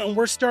Toledano, and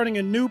we're starting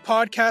a new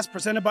podcast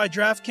presented by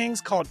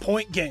DraftKings called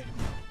Point Game.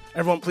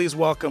 Everyone, please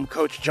welcome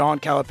Coach John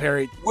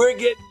Calipari. We're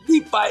getting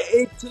beat by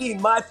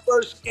 18. My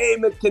first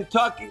game in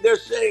Kentucky, they're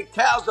saying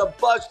Cal's a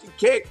bust. He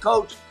can't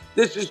coach.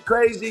 This is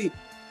crazy.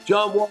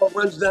 John Wall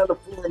runs down the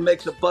floor and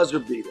makes a buzzer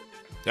beater.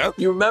 Yep.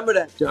 You remember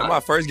that, John? That's my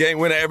first game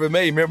win I ever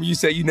made. Remember you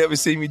said you never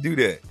see me do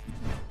that.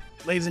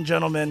 Ladies and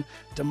gentlemen,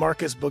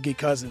 DeMarcus Boogie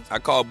Cousins. I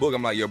called Boog.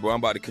 I'm like, yo, bro, I'm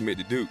about to commit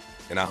to Duke.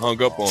 And I hung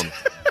up on him.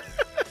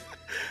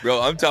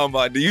 Bro, I'm talking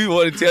about, do you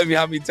want to tell me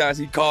how many times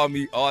he called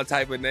me all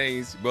type of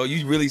names? Bro,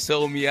 you really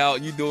sold me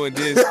out. You doing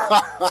this.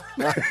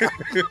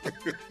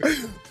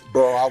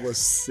 Bro, I was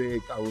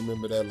sick. I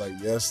remember that like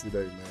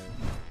yesterday, man.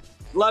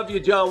 Love you,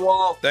 John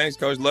Wall. Thanks,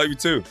 Coach. Love you,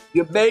 too.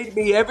 You made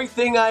me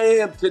everything I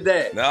am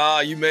today. Nah,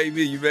 you made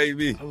me. You made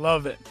me. I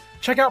love it.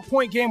 Check out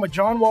Point Game with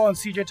John Wall and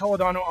CJ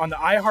Toledano on the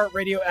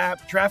iHeartRadio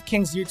app,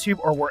 DraftKings YouTube,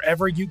 or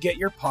wherever you get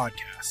your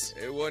podcasts.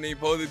 It wasn't even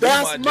supposed to be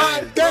That's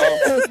my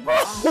game,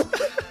 bro.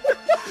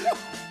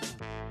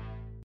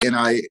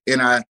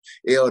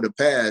 NIL to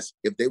pass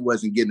if they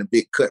wasn't getting a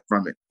big cut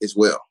from it as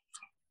well.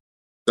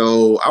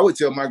 So I would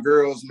tell my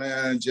girls,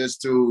 man,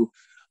 just to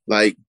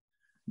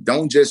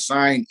don't just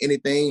sign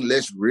anything.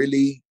 Let's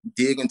really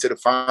dig into the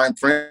fine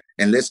print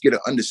and let's get an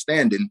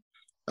understanding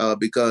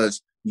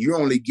because you're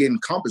only getting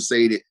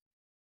compensated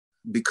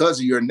because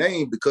of your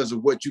name, because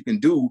of what you can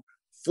do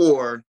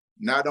for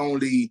not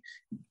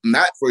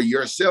for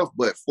yourself,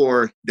 but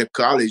for the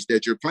college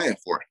that you're playing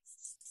for.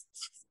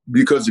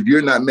 Because if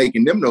you're not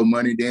making them no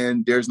money,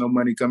 then there's no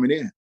money coming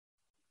in.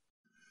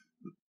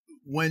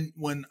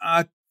 When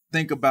I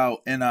think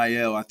about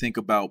NIL, I think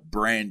about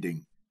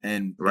branding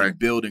and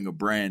building a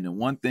brand. And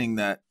one thing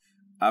that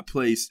I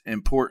placed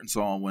importance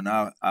on when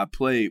I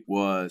played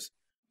was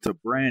to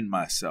brand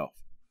myself,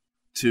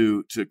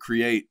 to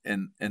create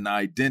an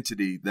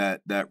identity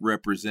that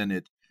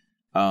represented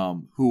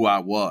who I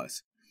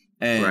was.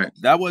 And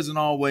that wasn't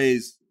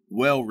always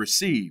well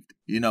received.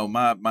 You know,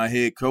 my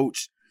head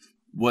coach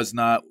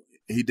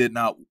he did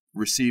not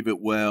receive it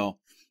well.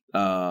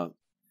 And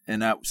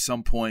at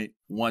some point,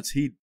 once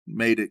he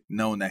made it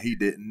known that he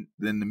didn't,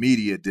 then the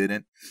media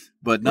didn't.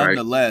 But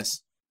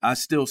nonetheless, I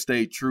still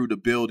stayed true to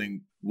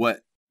building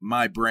what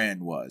my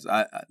brand was.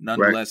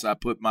 Nonetheless, I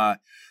put my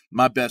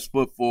best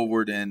foot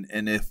forward.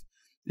 And if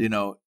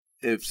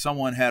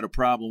someone had a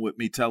problem with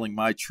me telling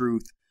my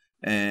truth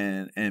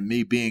and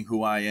me being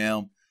who I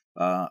am,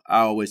 I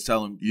always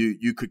tell them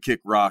you could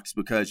kick rocks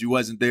because you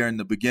wasn't there in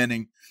the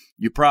beginning.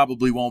 You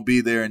probably won't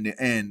be there in the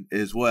end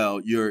as well.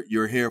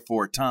 You're here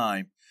for a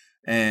time,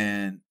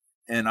 and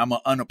I'm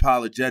gonna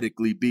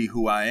unapologetically be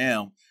who I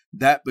am.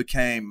 That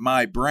became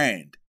my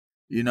brand.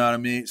 You know what I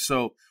mean?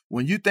 So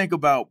when you think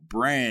about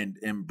brand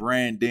and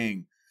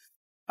branding,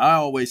 I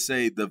always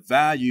say the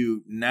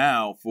value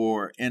now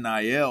for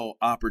NIL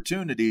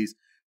opportunities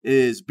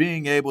is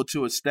being able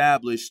to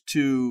establish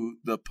to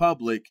the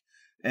public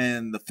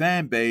and the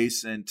fan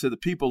base and to the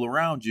people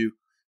around you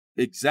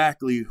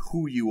exactly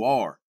who you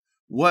are.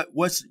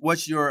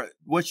 What's your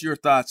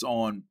thoughts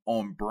on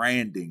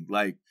branding?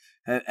 Like,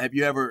 have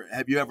you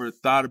ever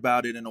thought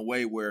about it in a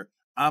way where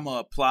I'm gonna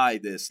apply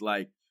this?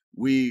 Like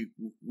we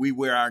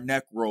wear our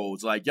neck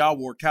rolls, like y'all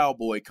wore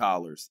cowboy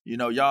collars. You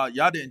know, y'all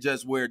didn't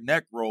just wear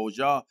neck rolls.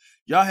 Y'all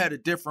had a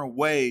different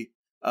way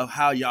of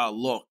how y'all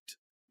looked.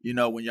 You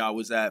know, when y'all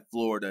was at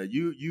Florida,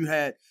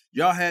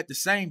 y'all had the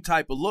same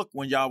type of look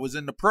when y'all was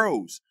in the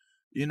pros.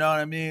 You know what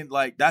I mean?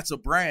 Like that's a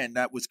brand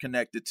that was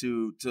connected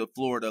to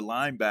Florida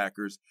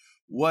linebackers.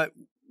 What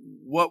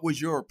was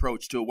your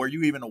approach to it? Were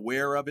you even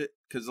aware of it?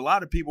 Because a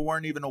lot of people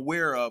weren't even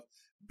aware of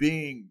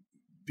being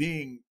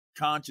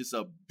conscious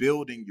of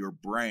building your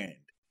brand.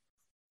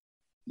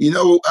 You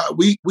know,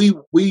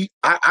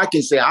 I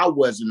can say I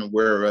wasn't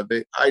aware of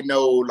it. I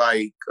know,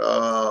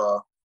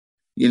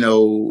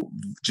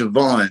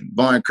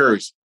 Vaughn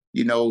Curse,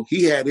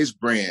 he had his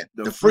brand,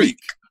 the Freak.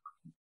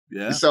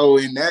 Yeah. So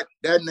in that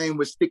name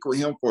would stick with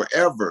him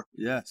forever.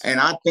 Yes. And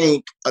I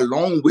think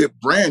along with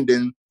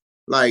Brandon,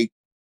 like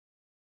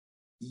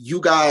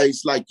you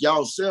guys, like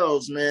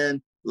yourselves,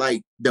 man,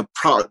 like the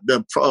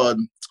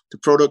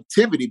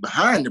productivity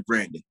behind the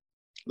branding.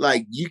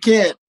 Like you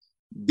can't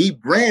be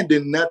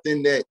branding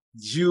nothing that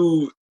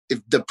if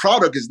the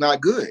product is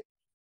not good.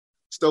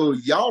 So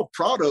y'all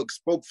product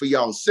spoke for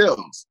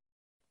yourselves.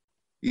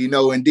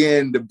 And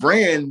then the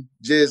brand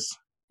just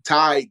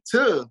tied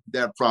to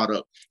that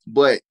product.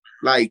 But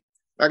like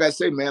like I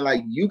say, man,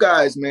 like you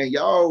guys, man,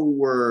 y'all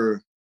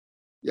were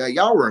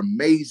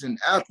amazing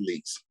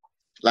athletes,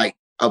 like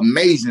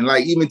amazing.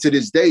 Like even to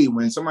this day,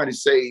 when somebody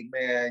say,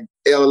 man,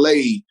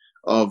 LA,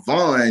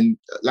 Vaughn,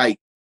 like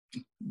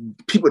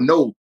people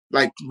know,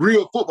 like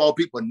real football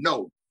people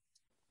know.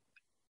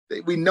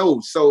 We know.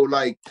 So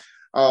like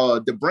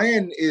the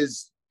brand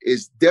is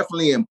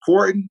definitely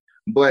important,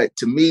 but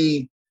to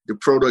me, the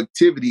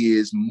productivity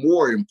is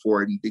more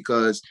important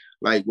because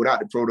like without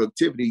the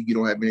productivity, you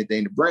don't have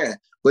anything to brand.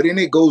 But then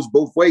it goes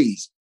both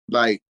ways.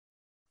 Like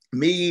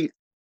me,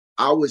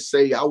 I would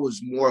say I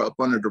was more up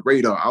under the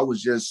radar. I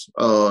was just,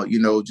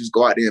 just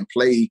go out there and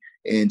play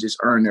and just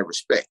earn that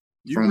respect.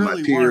 You from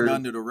really my peers. weren't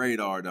under the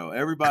radar, though.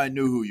 Everybody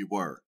knew who you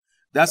were.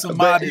 That's a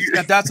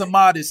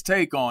modest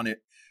take on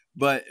it,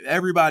 but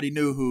everybody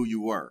knew who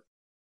you were.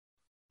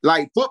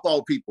 Like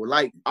football people,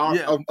 like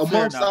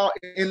amongst all,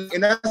 and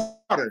that's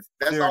matter.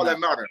 That's all that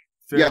matter.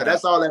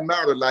 That's all that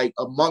matter. Like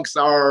amongst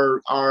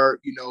our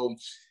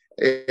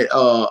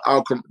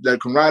the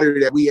camaraderie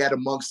that we had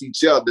amongst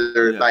each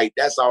other, like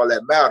that's all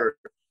that mattered.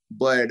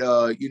 But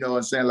you know what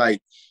I'm saying, like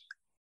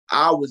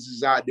I was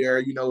just out there,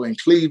 in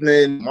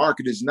Cleveland.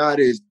 Market is not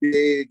as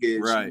big as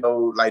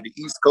like the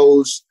East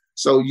Coast.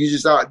 So you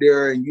just out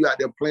there and you out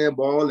there playing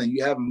ball and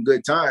you having a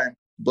good time.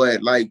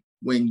 But like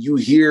when you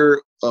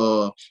hear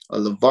a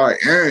LeVar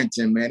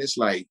Arrington, man, it's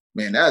like,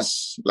 man,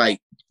 that's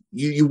like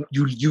you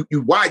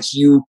watch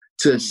you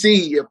to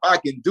see if I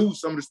can do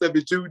some of the stuff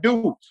that you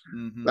do.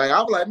 Mm-hmm. Like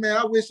I was like, man,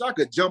 I wish I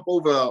could jump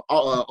over a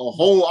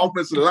whole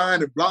offensive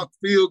line and block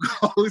field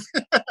goals.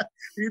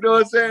 You know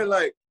what I'm saying?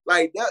 Like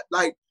that.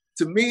 Like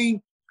to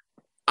me,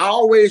 I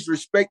always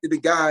respected the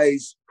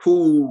guys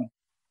who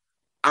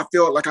I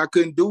felt like I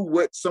couldn't do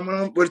what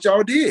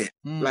y'all did.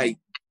 Mm. Like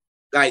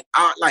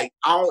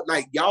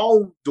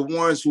y'all the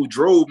ones who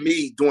drove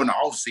me during the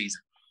off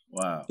season.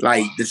 Wow.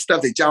 Like the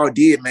stuff that y'all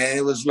did, man,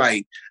 it was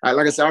like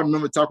I said, I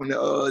remember talking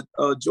to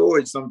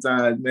George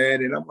sometimes,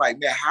 man, and I'm like,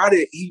 man, how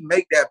did he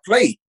make that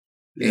play?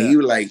 Yeah. And he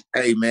was like,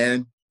 hey,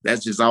 man,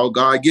 that's just all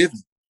God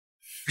given.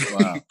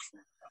 Wow.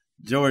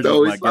 George is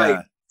my guy.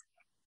 Like,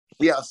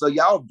 yeah, so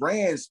y'all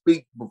brands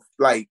speak,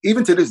 like,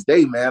 even to this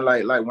day, man,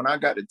 like when I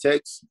got the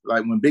text,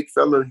 like when Big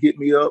Fella hit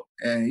me up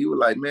and he was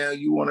like, man,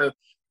 you want to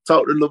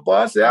talk to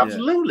LeVar? I said,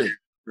 absolutely.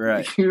 Yeah.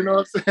 Right. You know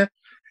what I'm saying?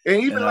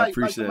 And even like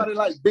somebody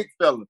like Big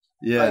Fella.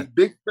 Yeah. Like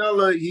Big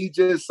Fella, he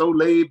just so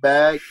laid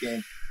back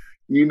and,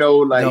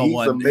 like he's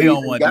amazing guy. He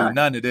don't want to do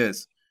none of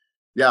this.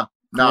 Yeah.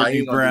 No,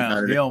 he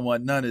Brown. He don't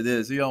want none of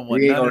this. He don't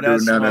want none of that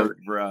smoke,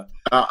 bro.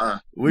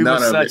 We were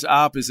such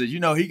opposites.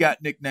 He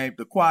got nicknamed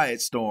the Quiet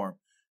Storm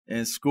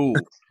in school.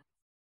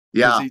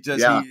 Yeah.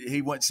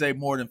 He wouldn't say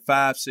more than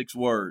 5-6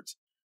 words.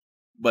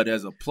 But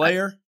as a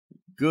player,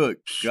 good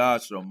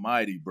gosh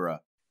almighty, bro.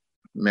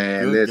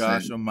 Man, good listen.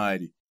 Gosh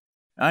almighty.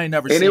 I ain't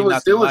never seen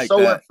nothing like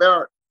that.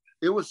 Unfair.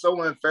 It was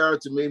so unfair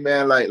to me,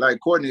 man. Like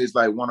Courtney is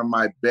like one of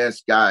my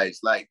best guys.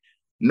 Like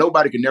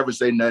nobody can never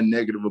say nothing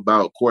negative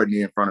about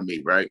Courtney in front of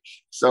me, right?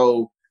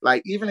 So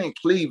like even in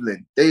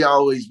Cleveland, they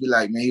always be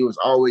like, man, he was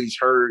always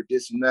hurt,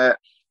 this and that.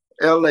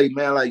 LA,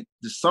 man, like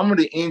some of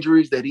the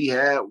injuries that he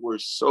had were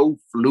so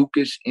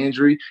flukish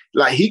injury.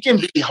 Like he can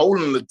be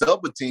holding the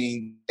double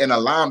team and a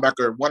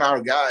linebacker, one of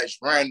our guys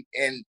run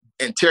and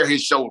tear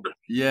his shoulder.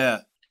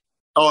 Yeah.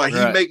 Or he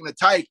making a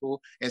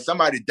tackle and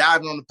somebody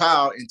diving on the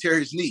pile and tear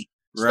his knee.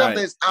 Stuff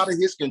that's out of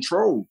his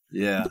control.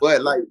 Yeah.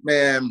 But like,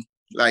 man,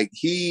 like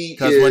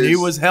because when he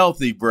was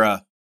healthy,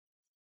 bruh,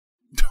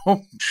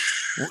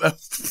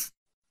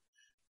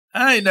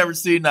 I ain't never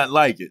seen nothing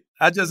like it.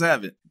 I just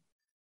haven't.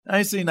 I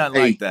ain't seen nothing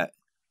like that.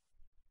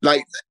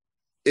 Like,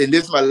 and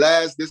this is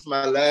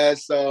my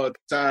last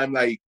time,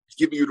 like,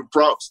 giving you the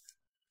props.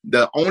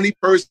 The only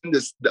person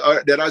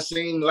that I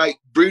seen like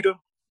Breida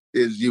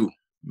is you.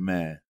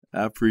 Man,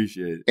 I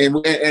appreciate it.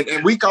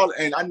 And we call it,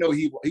 and I know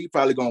he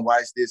probably gonna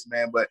watch this,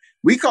 man, but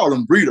we call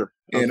him Breida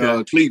in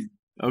Cleveland.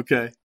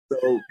 Okay.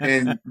 So,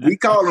 and we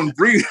call him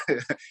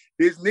Breida.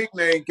 His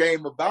nickname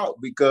came about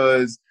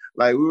because,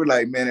 like, we were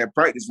like, man, at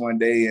practice one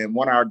day, and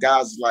one of our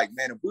guys was like,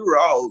 man, if we were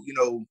all,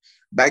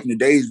 back in the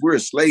days, we were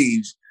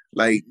slaves.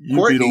 Like, you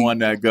Courtney, be the one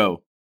that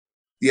go.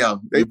 Yeah,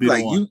 they'd be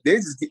like,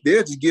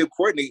 they'll just give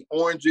Courtney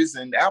oranges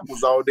and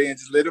apples all day and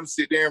just let him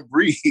sit there and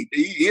breathe.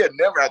 He'll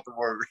never have to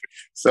worry.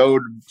 So,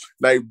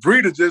 like,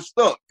 Breida just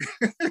stuck.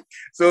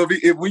 So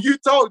if when you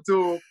talk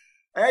to him,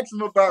 ask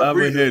him about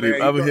Breida.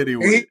 I'm gonna hit him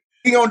with it.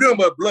 He gonna do him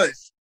but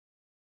blush.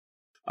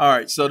 All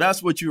right, so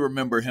that's what you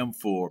remember him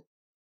for.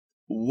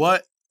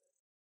 What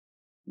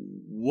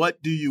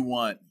do you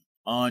want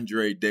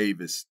Andre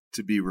Davis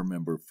to be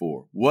remembered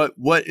for? What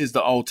is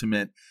the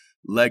ultimate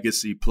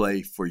legacy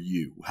play for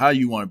you? How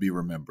you want to be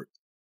remembered?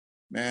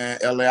 Man,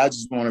 LA, I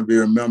just want to be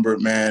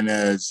remembered, man,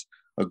 as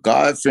a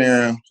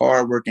God-fearing,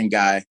 hardworking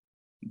guy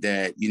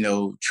that,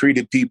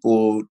 treated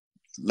people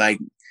like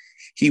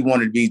he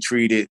wanted to be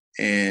treated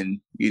and,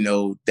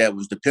 that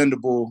was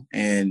dependable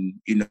and,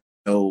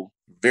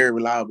 very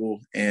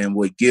reliable and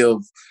would give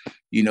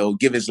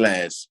his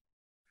last.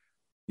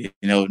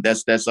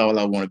 that's all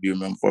I want to be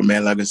remembered for,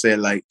 man. Like I said,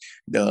 like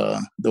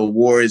the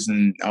awards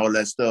and all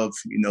that stuff,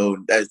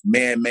 that's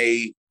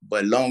man-made.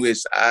 But long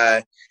as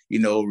I,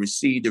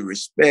 receive the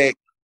respect,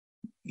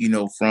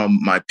 from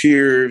my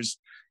peers,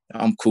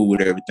 I'm cool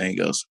with everything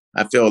else.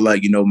 I felt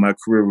like, my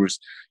career was,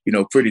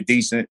 pretty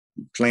decent,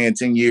 playing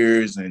 10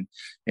 years and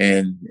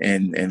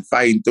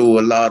fighting through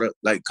a lot of,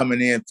 like,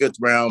 coming in fifth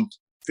round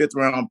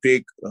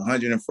pick,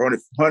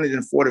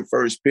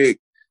 141st pick.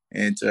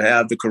 And to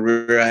have the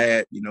career I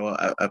had,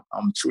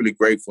 I'm truly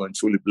grateful and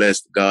truly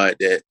blessed to God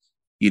that,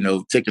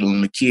 taking on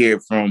the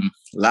kid from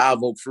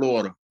Live Oak,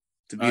 Florida,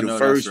 to be the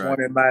first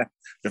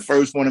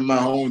one in my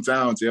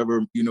hometown to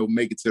ever,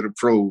 make it to the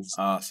pros.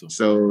 Awesome.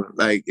 So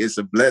like, it's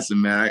a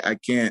blessing, man. I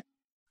can't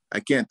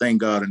thank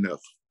God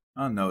enough.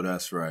 I know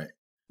that's right.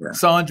 Yeah.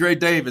 It's Andre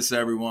Davis,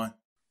 everyone.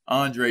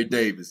 Andre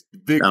Davis, the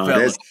big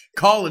fella.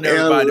 Calling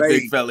everybody the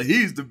big fella.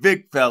 He's the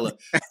big fella.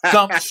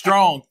 Thump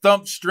strong,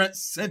 thump strength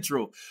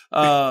central.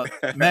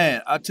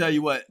 Man, I tell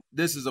you what,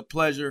 this is a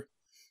pleasure.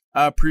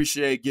 I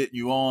appreciate getting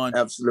you on.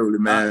 Absolutely,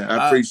 man.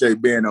 I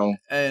appreciate being on.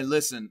 And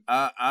listen,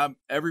 I'm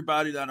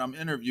everybody that I'm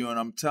interviewing,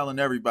 I'm telling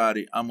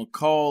everybody, I'm going to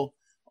call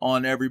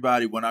on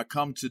everybody when I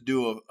come to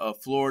do a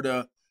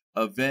Florida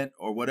event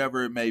or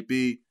whatever it may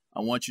be. I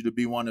want you to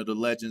be one of the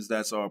legends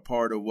that's a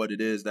part of what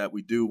it is that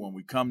we do when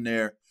we come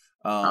there.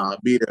 I'll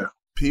be there.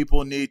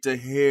 People need to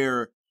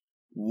hear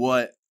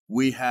what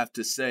we have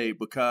to say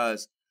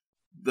because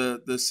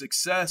the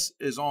success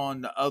is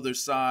on the other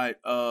side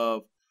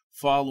of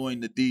following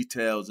the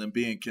details and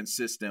being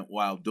consistent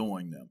while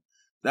doing them.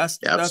 That's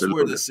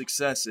where the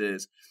success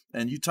is.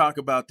 And you talk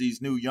about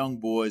these new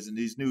young boys and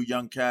these new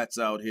young cats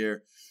out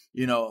here,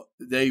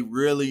 they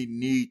really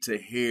need to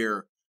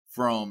hear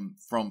from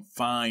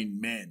fine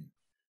men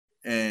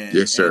and,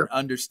 yes, sir. and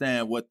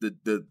understand what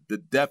the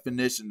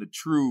definition, the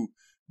true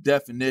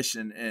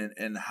definition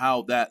and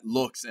how that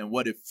looks and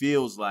what it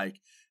feels like.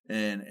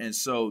 And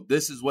so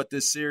this is what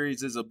this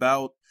series is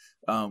about.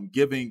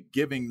 Giving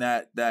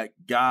that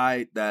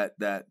guide, that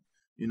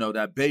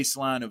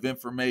baseline of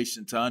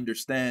information to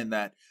understand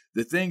that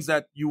the things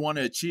that you want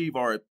to achieve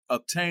are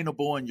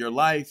obtainable in your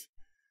life.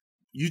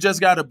 You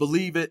just got to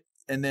believe it.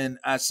 And then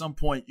at some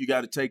point you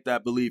got to take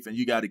that belief and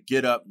you got to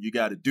get up and you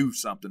got to do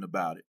something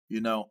about it,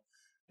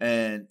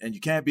 and you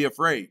can't be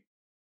afraid.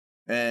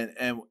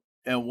 And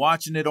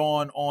watching it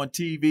on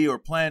TV or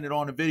playing it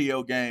on a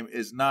video game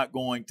is not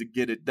going to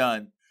get it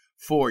done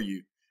for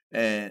you.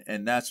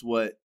 And that's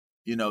what,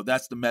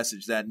 that's the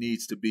message that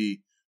needs to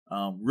be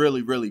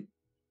really, really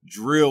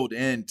drilled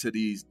into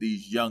these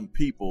young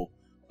people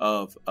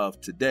of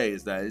today,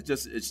 is that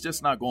it's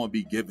just not going to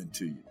be given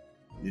to you,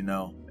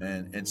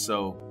 and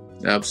so.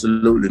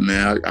 Absolutely,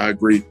 man. I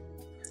agree.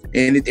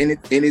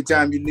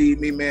 Anytime you need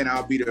me, man,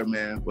 I'll be there,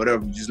 man.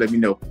 Whatever, just let me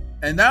know.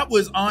 And that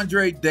was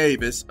Andre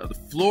Davis of the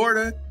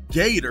Florida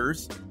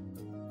Gators,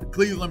 the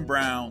Cleveland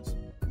Browns,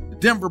 the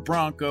Denver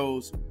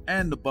Broncos,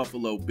 and the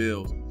Buffalo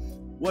Bills.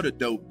 What a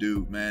dope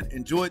dude, man.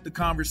 Enjoyed the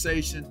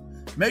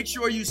conversation. Make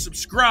sure you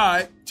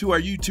subscribe to our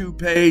YouTube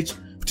page,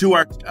 to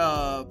our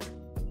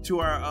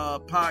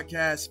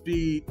podcast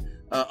feed,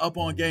 Up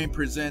On Game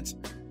Presents.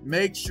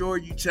 Make sure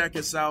you check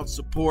us out,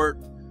 support,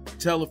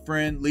 tell a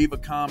friend, leave a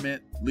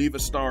comment, leave a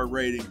star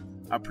rating.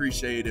 I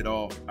appreciate it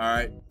all. All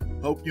right.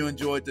 Hope you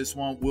enjoyed this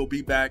one. We'll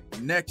be back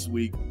next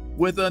week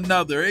with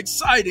another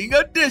exciting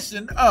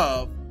edition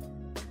of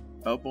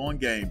Up On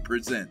Game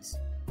Presents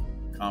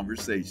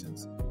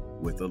Conversations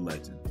with a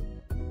Legend.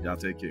 Y'all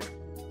take care.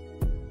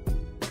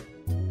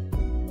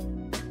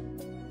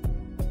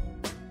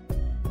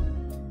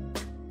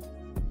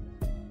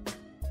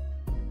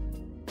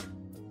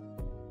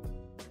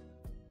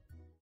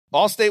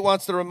 Allstate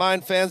wants to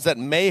remind fans that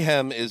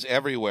mayhem is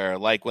everywhere,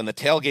 like when the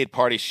tailgate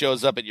party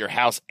shows up at your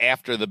house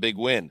after the big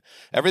win.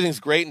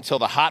 Everything's great until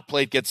the hot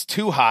plate gets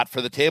too hot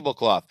for the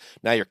tablecloth.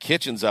 Now your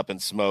kitchen's up in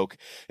smoke.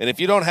 And if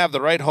you don't have the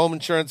right home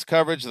insurance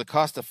coverage, the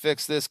cost to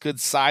fix this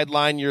could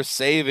sideline your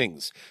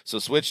savings. So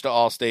switch to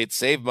Allstate,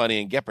 save money,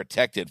 and get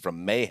protected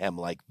from mayhem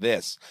like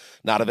this.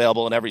 Not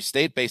available in every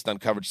state based on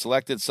coverage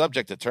selected,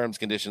 subject to terms,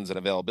 conditions, and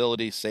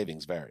availability.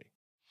 Savings vary.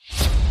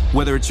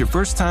 Whether it's your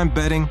first time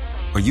betting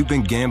or you've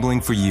been gambling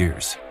for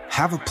years,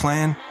 have a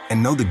plan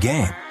and know the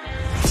game.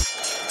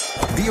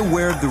 Be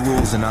aware of the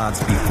rules and odds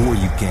before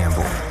you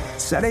gamble.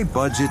 Set a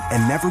budget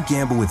and never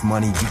gamble with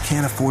money you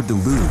can't afford to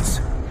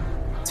lose.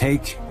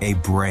 Take a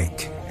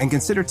break and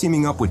consider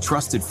teaming up with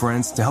trusted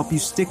friends to help you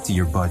stick to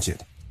your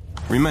budget.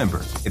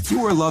 Remember, if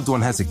you or a loved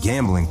one has a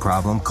gambling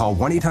problem, call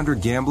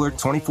 1-800-GAMBLER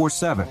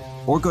 24/7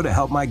 or go to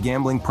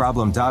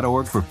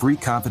helpmygamblingproblem.org for free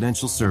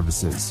confidential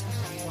services.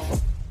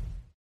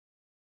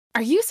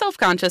 Are you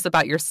self-conscious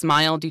about your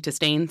smile due to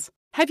stains?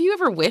 Have you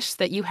ever wished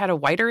that you had a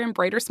whiter and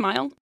brighter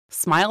smile?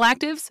 Smile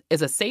Actives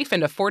is a safe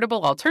and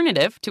affordable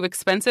alternative to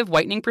expensive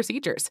whitening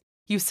procedures.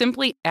 You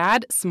simply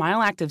add Smile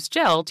Actives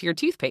gel to your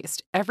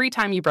toothpaste every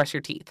time you brush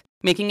your teeth,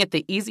 making it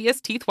the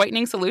easiest teeth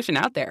whitening solution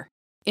out there.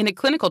 In a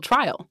clinical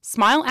trial,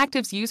 Smile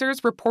Actives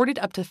users reported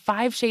up to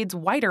 5 shades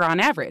whiter on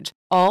average,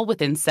 all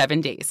within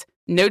 7 days.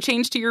 No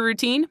change to your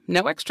routine,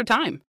 no extra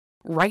time.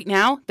 Right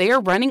now, they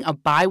are running a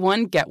buy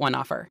one, get one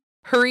offer.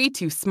 Hurry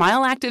to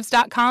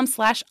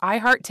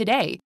smileactives.com/iHeart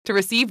today to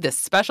receive this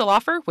special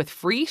offer with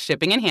free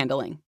shipping and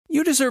handling.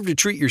 You deserve to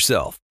treat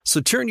yourself,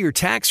 so turn your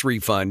tax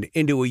refund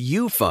into a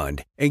U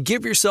fund and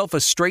give yourself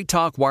a Straight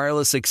Talk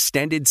Wireless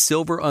Extended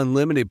Silver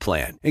Unlimited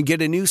plan and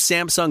get a new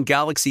Samsung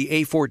Galaxy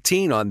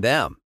A14 on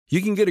them.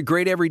 You can get a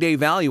great everyday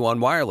value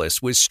on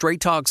wireless with Straight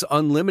Talk's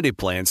Unlimited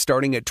plan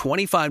starting at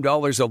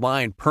 $25 a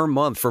line per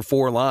month for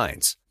 4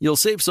 lines. You'll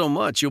save so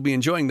much you'll be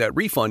enjoying that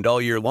refund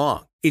all year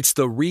long. It's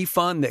the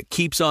refund that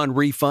keeps on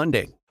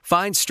refunding.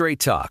 Find Straight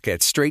Talk at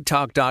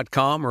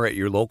straighttalk.com or at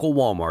your local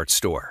Walmart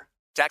store.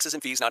 Taxes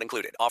and fees not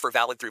included. Offer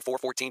valid through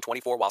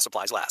 4/14/24 while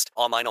supplies last.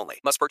 Online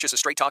only. Must purchase a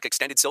Straight Talk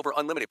Extended Silver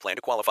Unlimited plan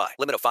to qualify.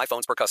 Limit of 5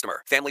 phones per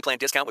customer. Family plan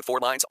discount with 4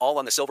 lines, all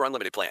on the Silver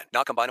Unlimited plan.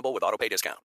 Not combinable with auto pay discount.